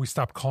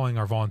stopped calling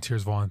our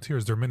volunteers.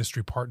 They're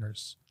ministry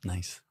partners.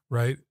 Nice.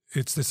 Right?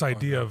 It's this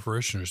idea of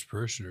parishioners.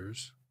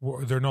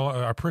 They're no,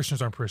 our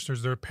parishioners aren't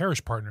parishioners, they're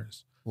parish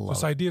partners.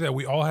 This idea that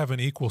we all have an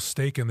equal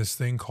stake in this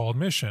thing called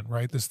mission,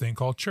 right? This thing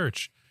called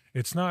church.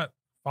 It's not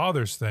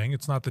father's thing.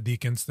 It's not the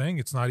deacon's thing.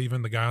 It's not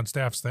even the guy on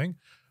staff's thing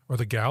or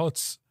the gal.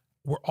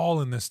 We're all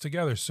in this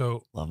together.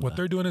 So what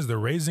they're doing is they're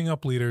raising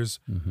up leaders,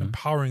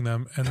 empowering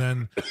them, and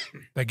then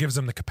that gives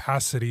them the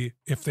capacity,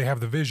 if they have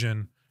the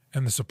vision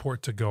and the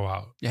support, to go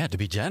out. Yeah, to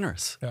be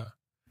generous. Yeah.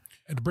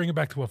 And to bring it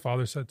back to what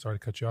Father said, sorry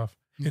to cut you off,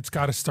 it's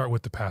got to start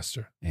with the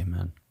pastor.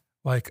 Amen.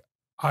 Like,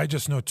 I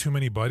just know too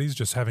many buddies,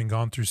 just having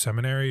gone through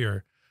seminary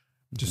or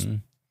just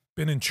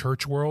been in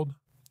church world,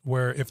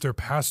 where if their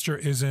pastor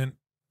isn't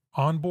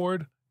on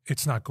board,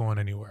 it's not going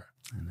anywhere.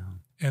 I know.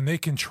 And they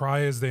can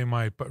try as they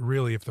might, but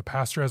really, if the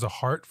pastor has a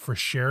heart for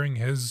sharing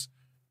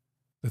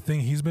the thing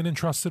he's been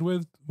entrusted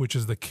with, which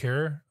is the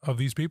care of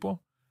these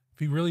people, if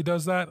he really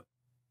does that,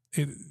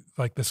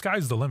 the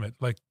sky's the limit.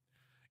 Like,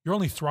 you're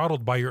only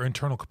throttled by your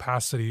internal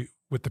capacity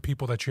with the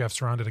people that you have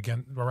surrounded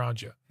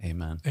around you.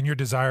 Amen. And your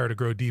desire to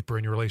grow deeper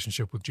in your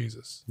relationship with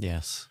Jesus.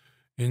 Yes.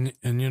 And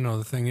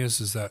the thing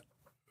is that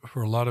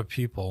for a lot of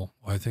people,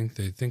 I think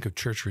they think of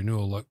church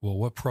renewal like, well,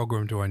 what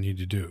program do I need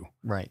to do?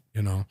 Right.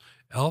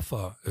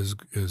 Alpha is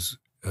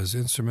as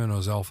instrumental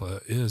as Alpha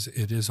is,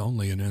 it is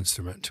only an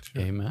instrument.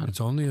 Amen. It's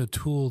only a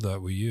tool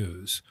that we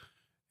use.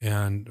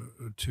 And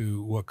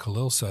to what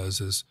Khalil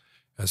says is,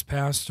 as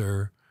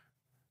pastor,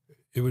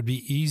 it would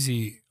be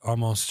easy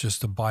almost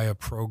just to buy a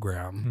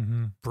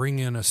program, bring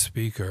in a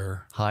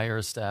speaker, hire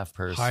a staff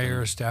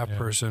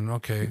person.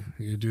 Okay,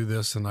 you do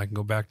this and I can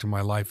go back to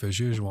my life as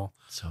usual.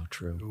 So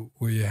true.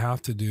 What you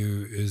have to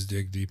do is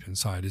dig deep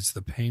inside. It's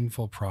the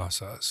painful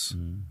process.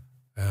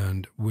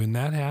 And when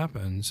that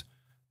happens,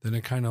 then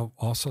it kind of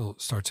also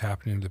starts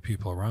happening to the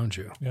people around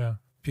you. Yeah.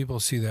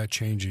 People see that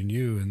change in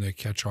you and they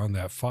catch on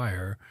that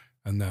fire,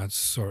 and that's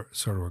sort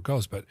of where it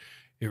goes. But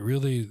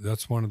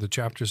that's one of the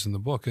chapters in the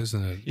book,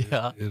 isn't it?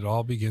 Yeah. It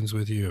all begins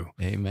with you.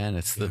 Amen.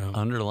 It's the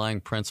underlying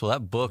principle.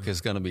 That book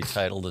is going to be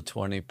titled The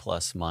 20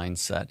 Plus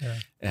Mindset,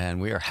 and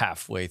we are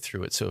halfway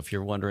through it. So if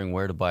you're wondering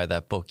where to buy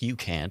that book, you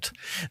can't,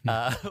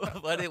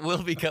 but it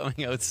will be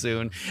coming out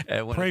soon.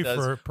 And when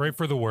pray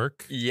for the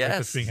work. Yes.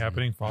 That's being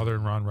happening. Father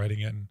and Ron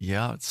writing it.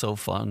 Yeah, it's so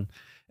fun.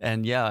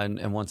 And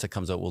and once it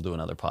comes out, we'll do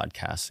another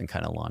podcast and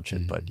kind of launch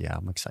it. But yeah,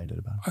 I'm excited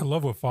about it. I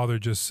love what Father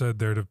just said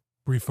there, to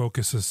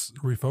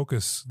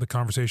refocus the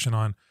conversation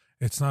on,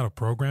 it's not a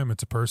program,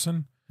 it's a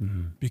person.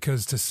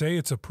 Because to say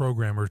it's a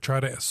program or try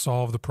to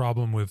solve the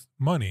problem with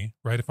money,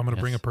 right? If I'm going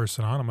to bring a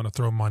person on, I'm going to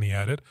throw money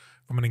at it.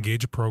 If I'm going to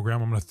engage a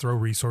program, I'm going to throw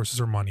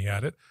resources or money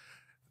at it.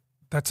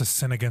 That's a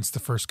sin against the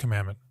first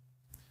commandment.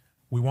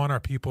 We want our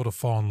people to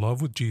fall in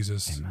love with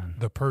Jesus,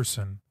 the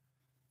person.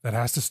 That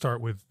has to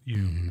start with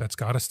you. That's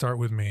got to start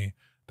with me.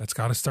 That's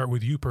got to start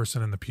with you,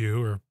 person in the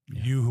pew, or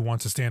you who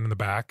wants to stand in the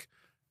back.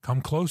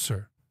 Come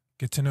closer.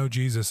 Get to know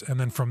Jesus. And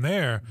then from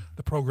there,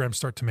 the programs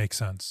start to make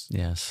sense.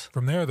 Yes.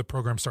 From there, the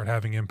programs start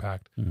having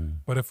impact.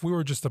 But if we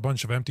were just a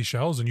bunch of empty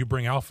shells and you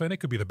bring Alpha in, it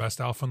could be the best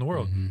Alpha in the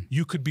world.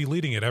 You could be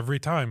leading it every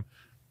time.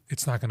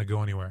 It's not going to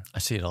go anywhere. I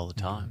see it all the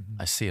time.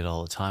 I see it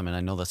all the time. And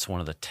I know that's one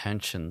of the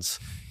tensions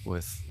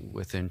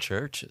within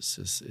churches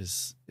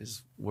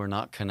is we're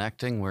not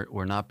connecting.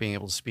 We're not being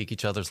able to speak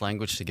each other's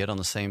language to get on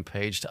the same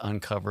page to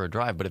uncover a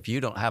drive. But if you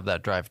don't have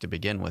that drive to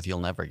begin with, you'll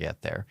never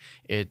get there.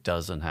 It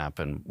doesn't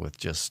happen with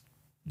just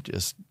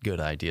good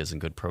ideas and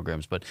good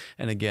programs.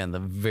 And again, the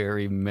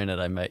very minute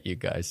I met you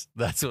guys,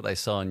 that's what I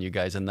saw in you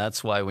guys. And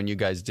that's why when you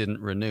guys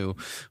didn't renew,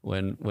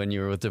 when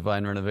you were with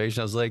Divine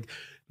Renovation, I was like,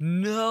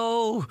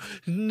 no,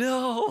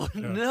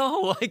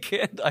 I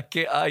can't.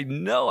 I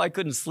know I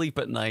couldn't sleep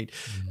at night.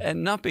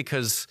 And not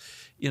because,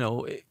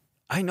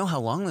 I know how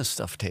long this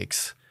stuff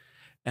takes.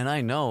 And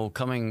I know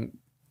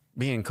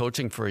being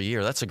coaching for a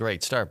year, that's a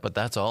great start, but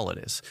that's all it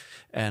is.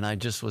 And I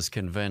just was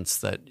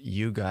convinced that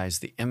you guys,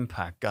 the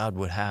impact God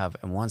would have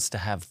and wants to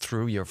have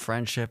through your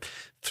friendship,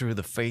 through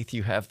the faith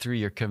you have, through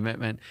your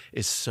commitment,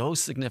 is so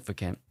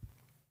significant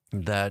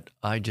that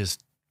I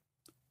just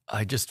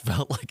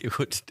felt like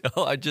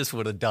I just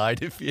would have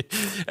died if you.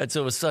 And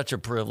so it was such a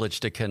privilege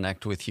to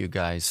connect with you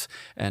guys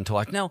and to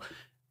watch. Now,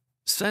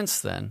 since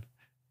then,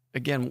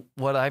 again,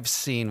 what I've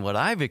seen, what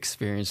I've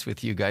experienced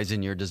with you guys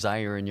in your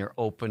desire and your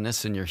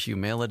openness and your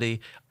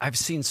humility, I've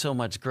seen so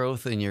much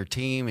growth in your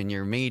team, in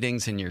your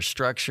meetings, in your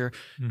structure.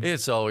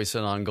 It's always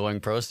an ongoing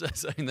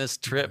process. I mean, this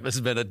trip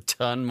has been a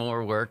ton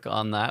more work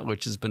on that,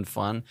 which has been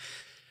fun.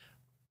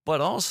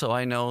 But also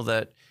I know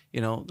that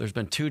there's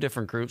been 2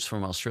 different groups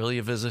from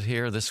Australia visit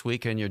here. This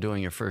weekend, you're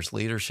doing your first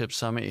leadership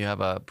summit. You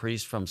have a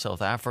priest from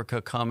South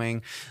Africa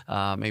coming,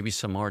 maybe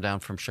some more down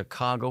from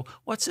Chicago.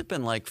 What's it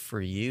been like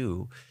for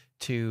you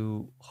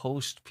to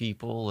host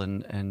people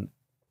and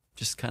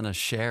just kind of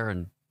share?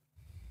 And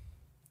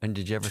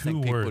did you ever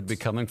think people would be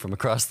coming from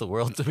across the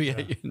world to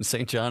be in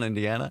St. John,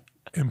 Indiana?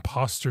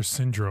 Imposter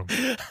syndrome.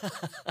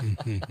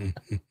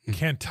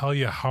 Can't tell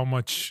you how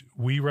much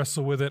we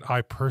wrestle with it.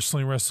 I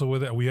personally wrestle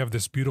with it. We have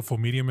this beautiful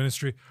media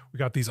ministry. We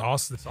got this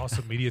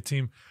awesome media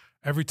team.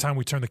 Every time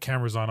we turn the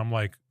cameras on, I'm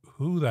like,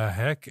 who the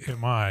heck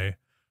am I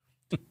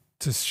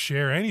to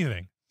share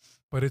anything?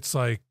 But it's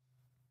like,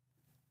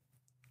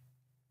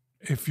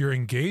 if you're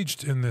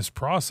engaged in this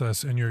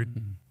process and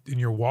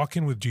you're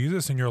walking with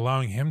Jesus and you're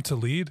allowing him to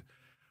lead,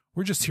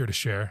 we're just here to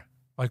share.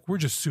 Like, we're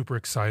just super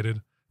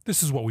excited.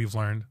 This is what we've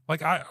learned.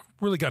 Like, I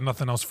really got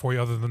nothing else for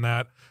you other than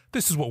that.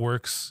 This is what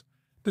works.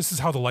 This is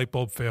how the light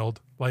bulb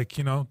failed. Like,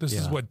 this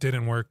is what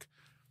didn't work.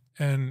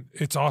 And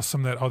it's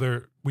awesome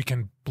that we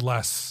can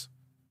bless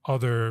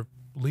other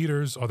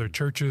leaders, other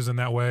churches in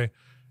that way.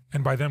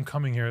 And by them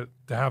coming here,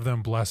 to have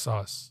them bless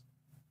us,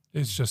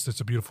 it's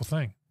a beautiful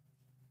thing.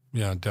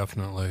 Yeah,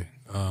 definitely.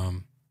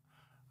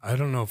 I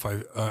don't know if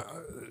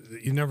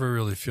you never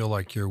really feel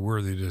like you're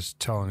worthy to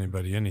tell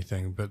anybody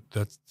anything, but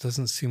that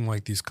doesn't seem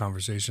like these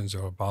conversations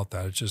are about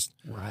that. It's just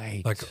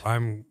like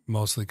I'm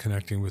mostly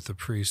connecting with the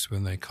priests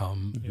when they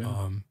come.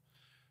 Yeah.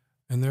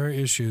 And there are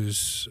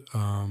issues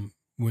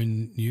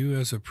when you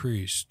as a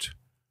priest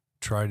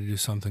try to do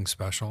something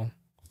special,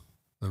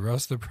 the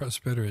rest of the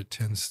presbyterate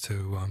tends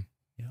to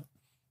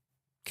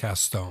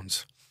cast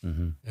stones.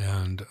 Mm-hmm.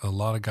 And a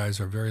lot of guys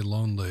are very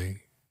lonely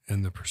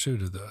in the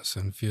pursuit of this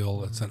and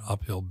feel it's an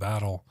uphill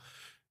battle.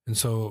 And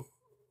so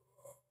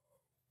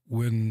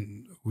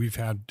when we've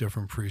had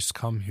different priests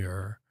come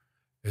here,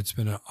 it's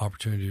been an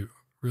opportunity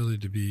really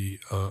to be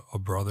a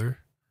brother,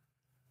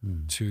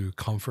 to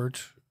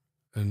comfort.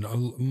 And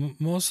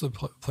most of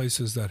the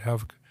places that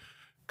have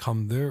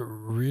come, they're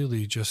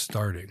really just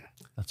starting.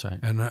 That's right.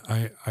 And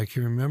I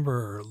can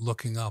remember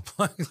looking up,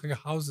 like,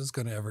 how's this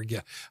going to ever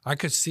get? I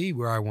could see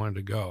where I wanted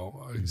to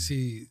go. I could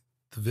see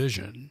the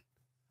vision.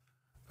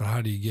 But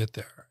how do you get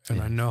there?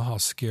 And I know how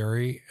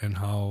scary and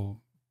how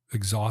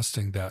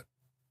exhausting that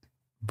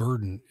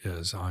burden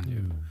is on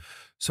you.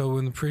 So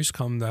when the priests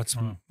come, that's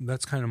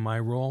kind of my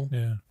role.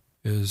 Yeah,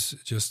 is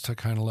just to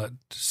kind of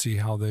see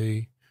how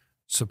they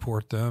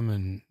support them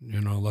and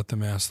let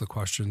them ask the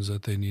questions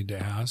that they need to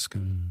ask.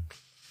 And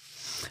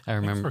I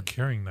remember for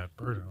carrying that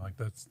burden, like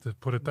that's to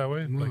put it that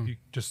way. Like you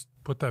just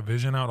put that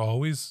vision out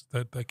always.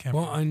 That can't.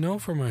 Well, I know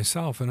for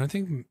myself, and I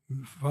think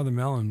Father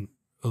Mellon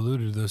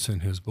alluded to this in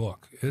his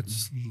book.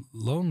 It's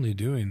lonely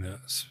doing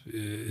this.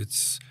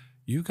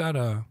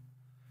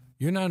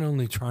 You're not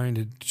only trying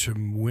to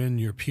win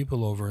your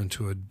people over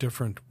into a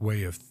different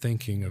way of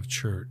thinking of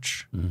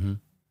church,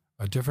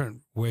 a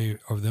different way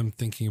of them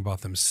thinking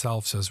about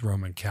themselves as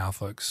Roman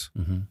Catholics,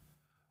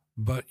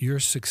 but your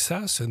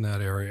success in that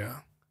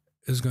area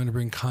is going to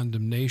bring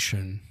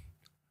condemnation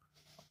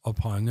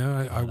upon you.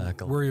 I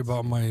worry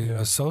about my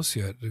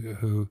associate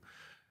who,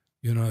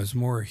 as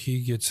more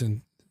he gets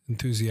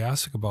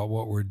enthusiastic about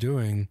what we're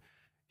doing,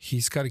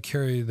 he's got to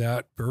carry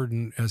that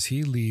burden as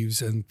he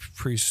leaves, and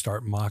priests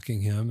start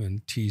mocking him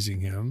and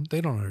teasing him. They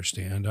don't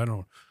understand. I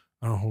don't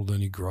hold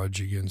any grudge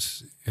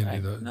against any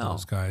of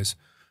those guys.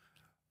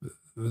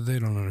 They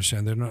don't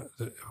understand. They're not,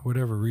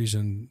 whatever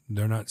reason,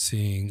 they're not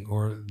seeing,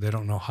 or they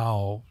don't know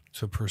how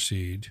to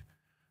proceed.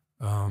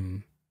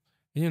 And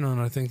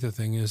I think the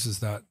thing is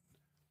that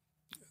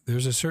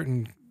there's a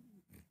certain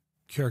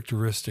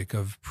characteristic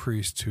of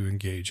priests who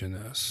engage in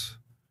this.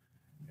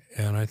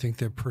 And I think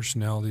their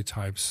personality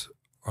types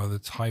are the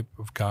type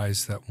of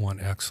guys that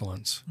want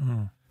excellence,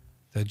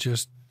 that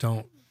just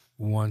don't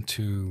want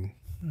to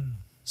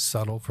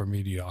settle for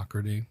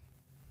mediocrity.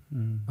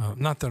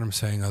 Not that I'm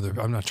saying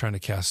I'm not trying to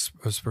cast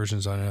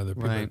aspersions on other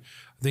people. Right.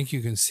 I think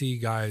you can see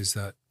guys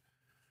that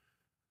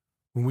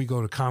when we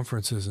go to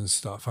conferences and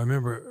stuff, I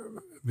remember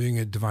being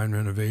at Divine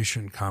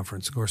Renovation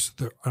Conference. Of course,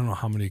 I don't know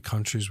how many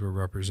countries were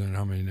represented,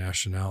 how many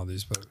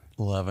nationalities, but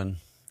 11.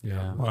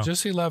 Yeah, well,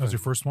 just 11. That was your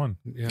first one.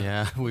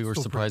 Yeah, we were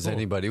surprised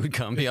anybody would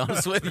come, be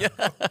honest with you.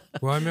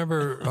 Well, I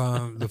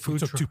remember the food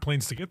took 2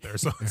 planes to get there,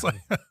 so it's like...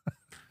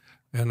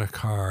 And a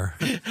car.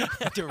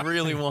 To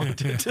really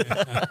want it.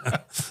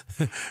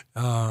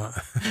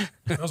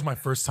 That was my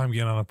first time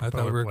getting on a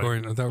propeller I thought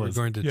we were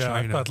going to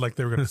China. I thought like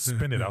they were going to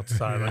spin it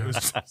outside. Like, it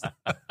was just...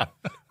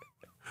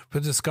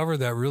 But discovered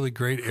that really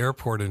great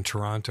airport in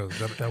Toronto.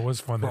 That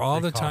was fun. For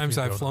all the times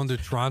I've flown to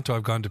Toronto,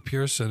 I've gone to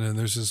Pearson, and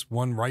there's this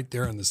one right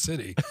there in the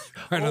city.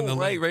 Right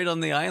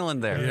on the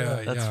island there.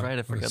 Yeah, that's right.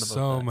 I forgot about that.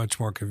 So much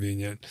more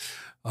convenient.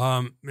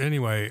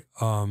 Anyway,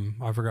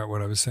 I forgot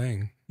what I was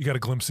saying. You got a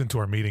glimpse into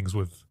our meetings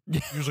with,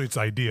 usually it's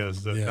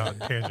ideas, not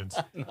tangents.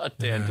 Not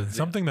tangents.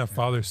 Something that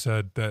Father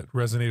said that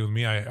resonated with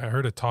me, I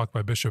heard a talk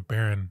by Bishop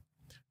Barron,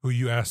 who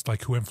you asked,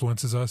 like, who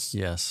influences us?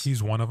 Yes.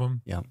 He's one of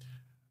them. Yeah.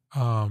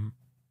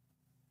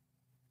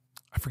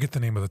 I forget the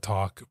name of the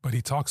talk, but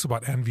he talks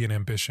about envy and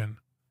ambition.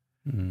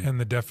 And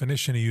the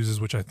definition he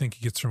uses, which I think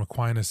he gets from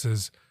Aquinas,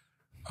 is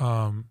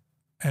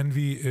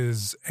envy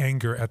is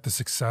anger at the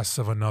success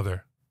of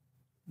another.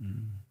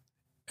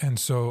 And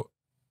so,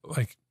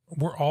 like,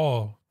 we're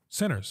all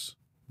sinners,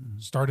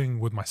 starting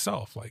with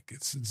myself. Like,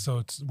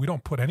 we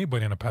don't put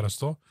anybody on a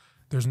pedestal.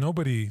 There's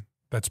nobody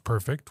that's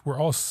perfect. We're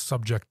all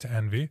subject to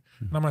envy.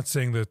 And I'm not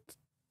saying that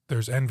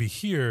there's envy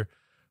here,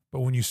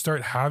 but when you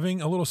start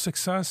having a little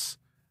success,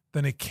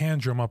 then it can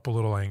drum up a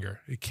little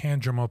anger. It can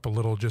drum up a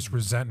little just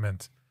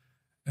resentment.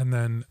 And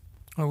then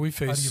how do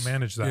you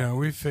manage that? Yeah,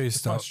 we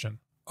faced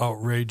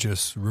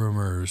outrageous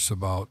rumors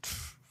about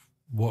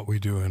what we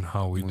do and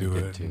how we do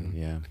it.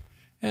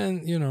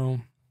 And,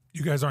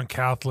 you guys aren't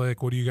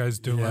Catholic. What are you guys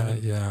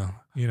doing? Yeah.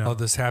 Oh,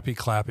 this happy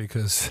clappy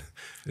because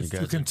it's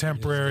too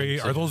contemporary.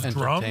 Are those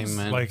drums?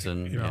 Like,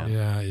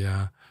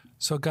 Yeah.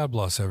 So God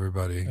bless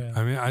everybody. Yeah.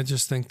 I mean, I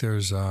just think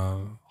there's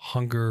a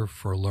hunger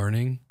for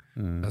learning.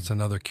 That's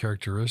another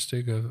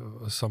characteristic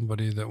of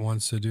somebody that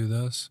wants to do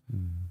this.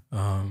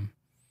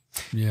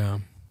 Yeah.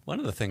 One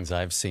of the things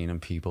I've seen in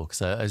people,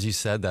 because as you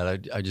said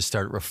that, I just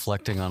started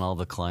reflecting on all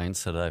the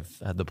clients that I've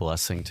had the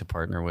blessing to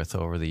partner with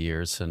over the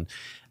years.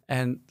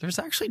 And there's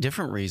actually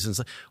different reasons.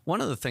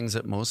 One of the things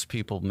that most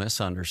people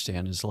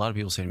misunderstand is a lot of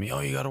people say to me, oh,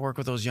 you got to work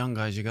with those young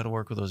guys. You got to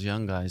work with those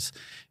young guys,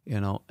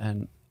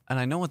 and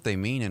I know what they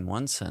mean in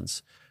one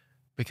sense,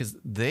 because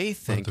they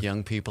think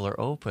young people are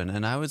open.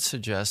 And I would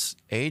suggest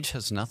age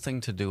has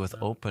nothing to do with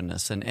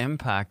openness, and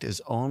impact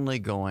is only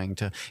going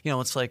to,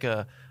 it's like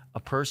a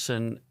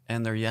person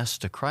and their yes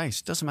to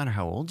Christ. Doesn't matter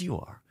how old you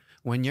are.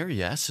 When your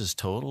yes is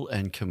total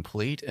and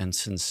complete and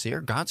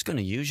sincere, God's going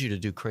to use you to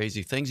do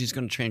crazy things. He's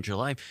going to change your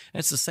life. And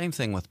it's the same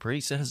thing with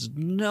priests. It has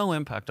no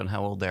impact on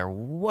how old they are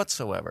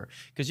whatsoever,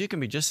 because you can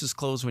be just as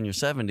close when you're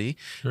 70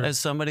 as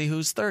somebody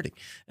who's 30.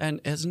 And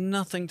it has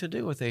nothing to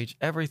do with age,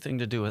 everything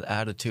to do with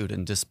attitude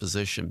and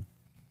disposition.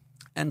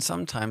 And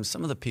sometimes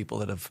some of the people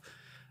that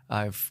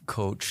I've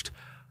coached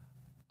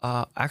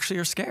actually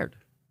are scared.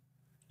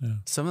 Yeah.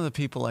 Some of the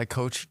people I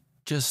coach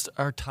just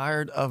are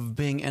tired of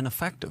being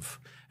ineffective.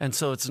 And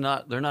so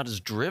they're not as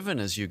driven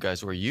as you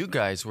guys were. You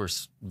guys were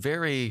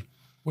very...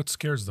 What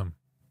scares them?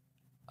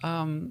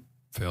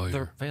 Failure.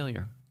 Their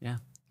failure, yeah.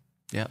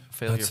 Yeah,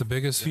 failure. That's the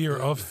biggest... Fear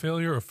of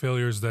failure, or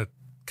failures that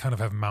kind of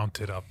have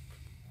mounted up?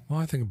 Well,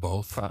 I think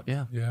both.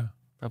 Yeah.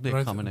 Probably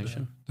a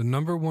combination. The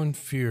number one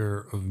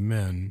fear of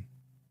men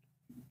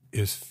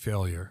is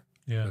failure.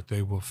 Yeah. That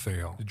they will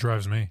fail. It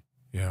drives me.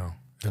 Yeah.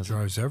 It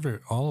drives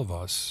all of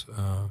us.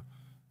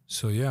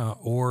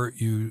 Or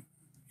you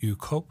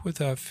cope with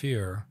that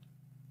fear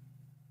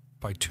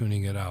by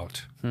tuning it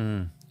out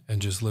and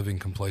just living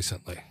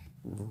complacently.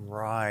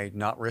 Right,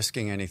 not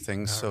risking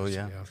anything.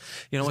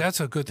 That's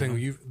a good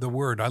thing. The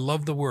word, I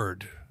love the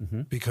word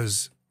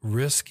because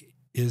risk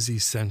is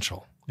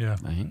essential. Yeah.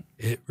 Right.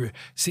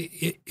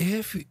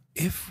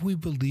 If we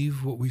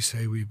believe what we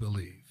say we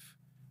believe,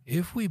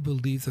 if we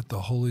believe that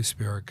the Holy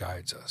Spirit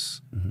guides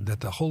us,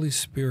 that the Holy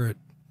Spirit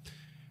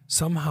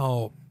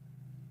somehow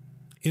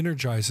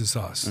energizes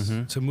us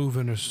to move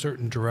in a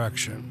certain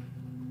direction,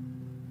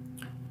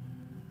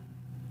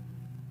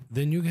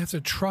 then you have to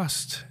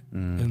trust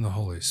in the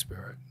Holy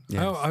Spirit.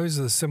 Yes. I always,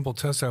 the simple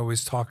test I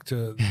always talk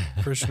to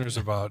parishioners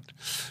about,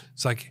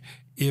 it's like,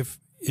 if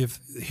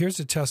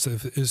here's a test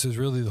if this is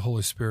really the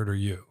Holy Spirit or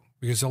you.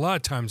 Because a lot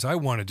of times I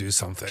want to do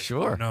something.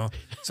 Sure.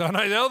 So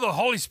I know the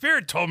Holy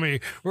Spirit told me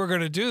we're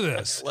going to do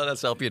this. Let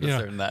us help you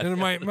discern that. And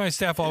my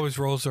staff always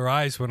rolls their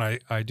eyes when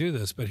I do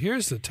this. But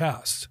here's the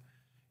test.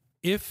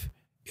 If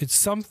it's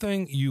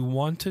something you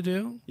want to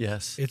do,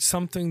 yes, it's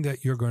something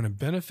that you're going to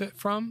benefit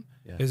from,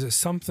 is it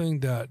something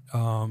that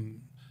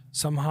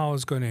somehow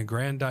is going to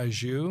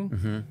aggrandize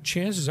you,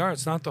 chances are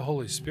it's not the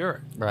Holy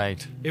Spirit.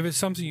 Right. If it's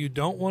something you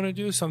don't want to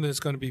do, something that's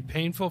going to be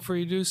painful for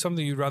you to do,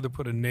 something you'd rather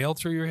put a nail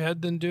through your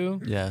head than do,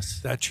 yes,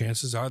 that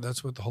chances are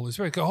that's what the Holy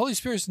Spirit. The Holy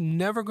Spirit's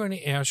never going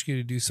to ask you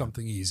to do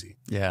something easy.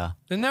 Yeah.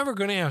 They're never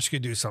going to ask you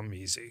to do something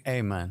easy.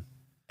 Amen.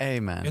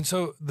 And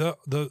so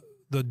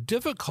the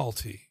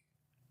difficulty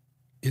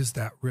is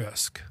that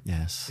risk.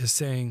 Yes. Is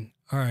saying,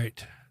 all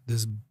right,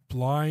 this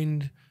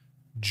blind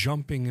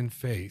jumping in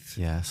faith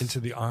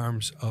into the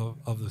arms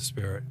of the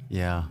Spirit.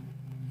 Yeah.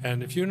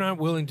 And if you're not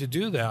willing to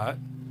do that,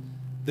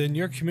 then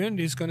your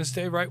community is going to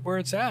stay right where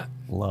it's at.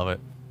 Love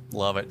it.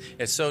 Love it.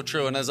 It's so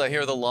true. And as I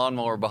hear the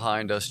lawnmower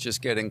behind us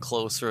just getting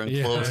closer and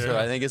closer,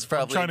 I think it's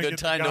probably a good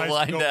time to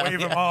wind down. Wave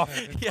them off.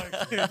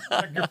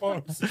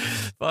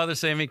 Father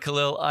Sammy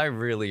Khalil, I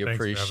really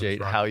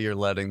appreciate how you're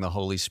letting the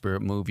Holy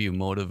Spirit move you,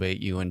 motivate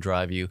you, and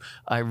drive you.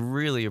 I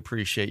really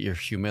appreciate your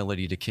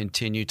humility to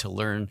continue to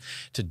learn,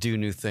 to do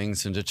new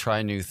things, and to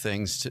try new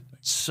things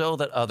so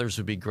that others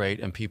would be great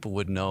and people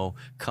would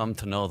come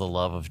to know the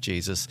love of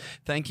Jesus.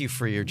 Thank you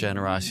for your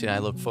generosity. I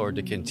look forward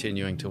to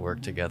continuing to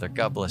work together.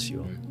 God bless you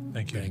all.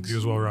 Thank you. You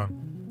as well,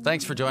 Ron.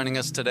 Thanks for joining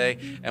us today,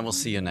 and we'll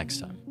see you next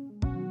time.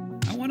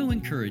 I want to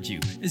encourage you,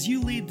 as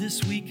you lead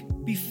this week,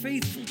 be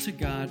faithful to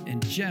God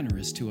and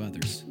generous to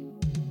others.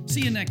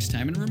 See you next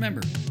time, and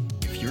remember,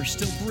 if you're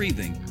still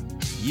breathing,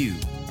 you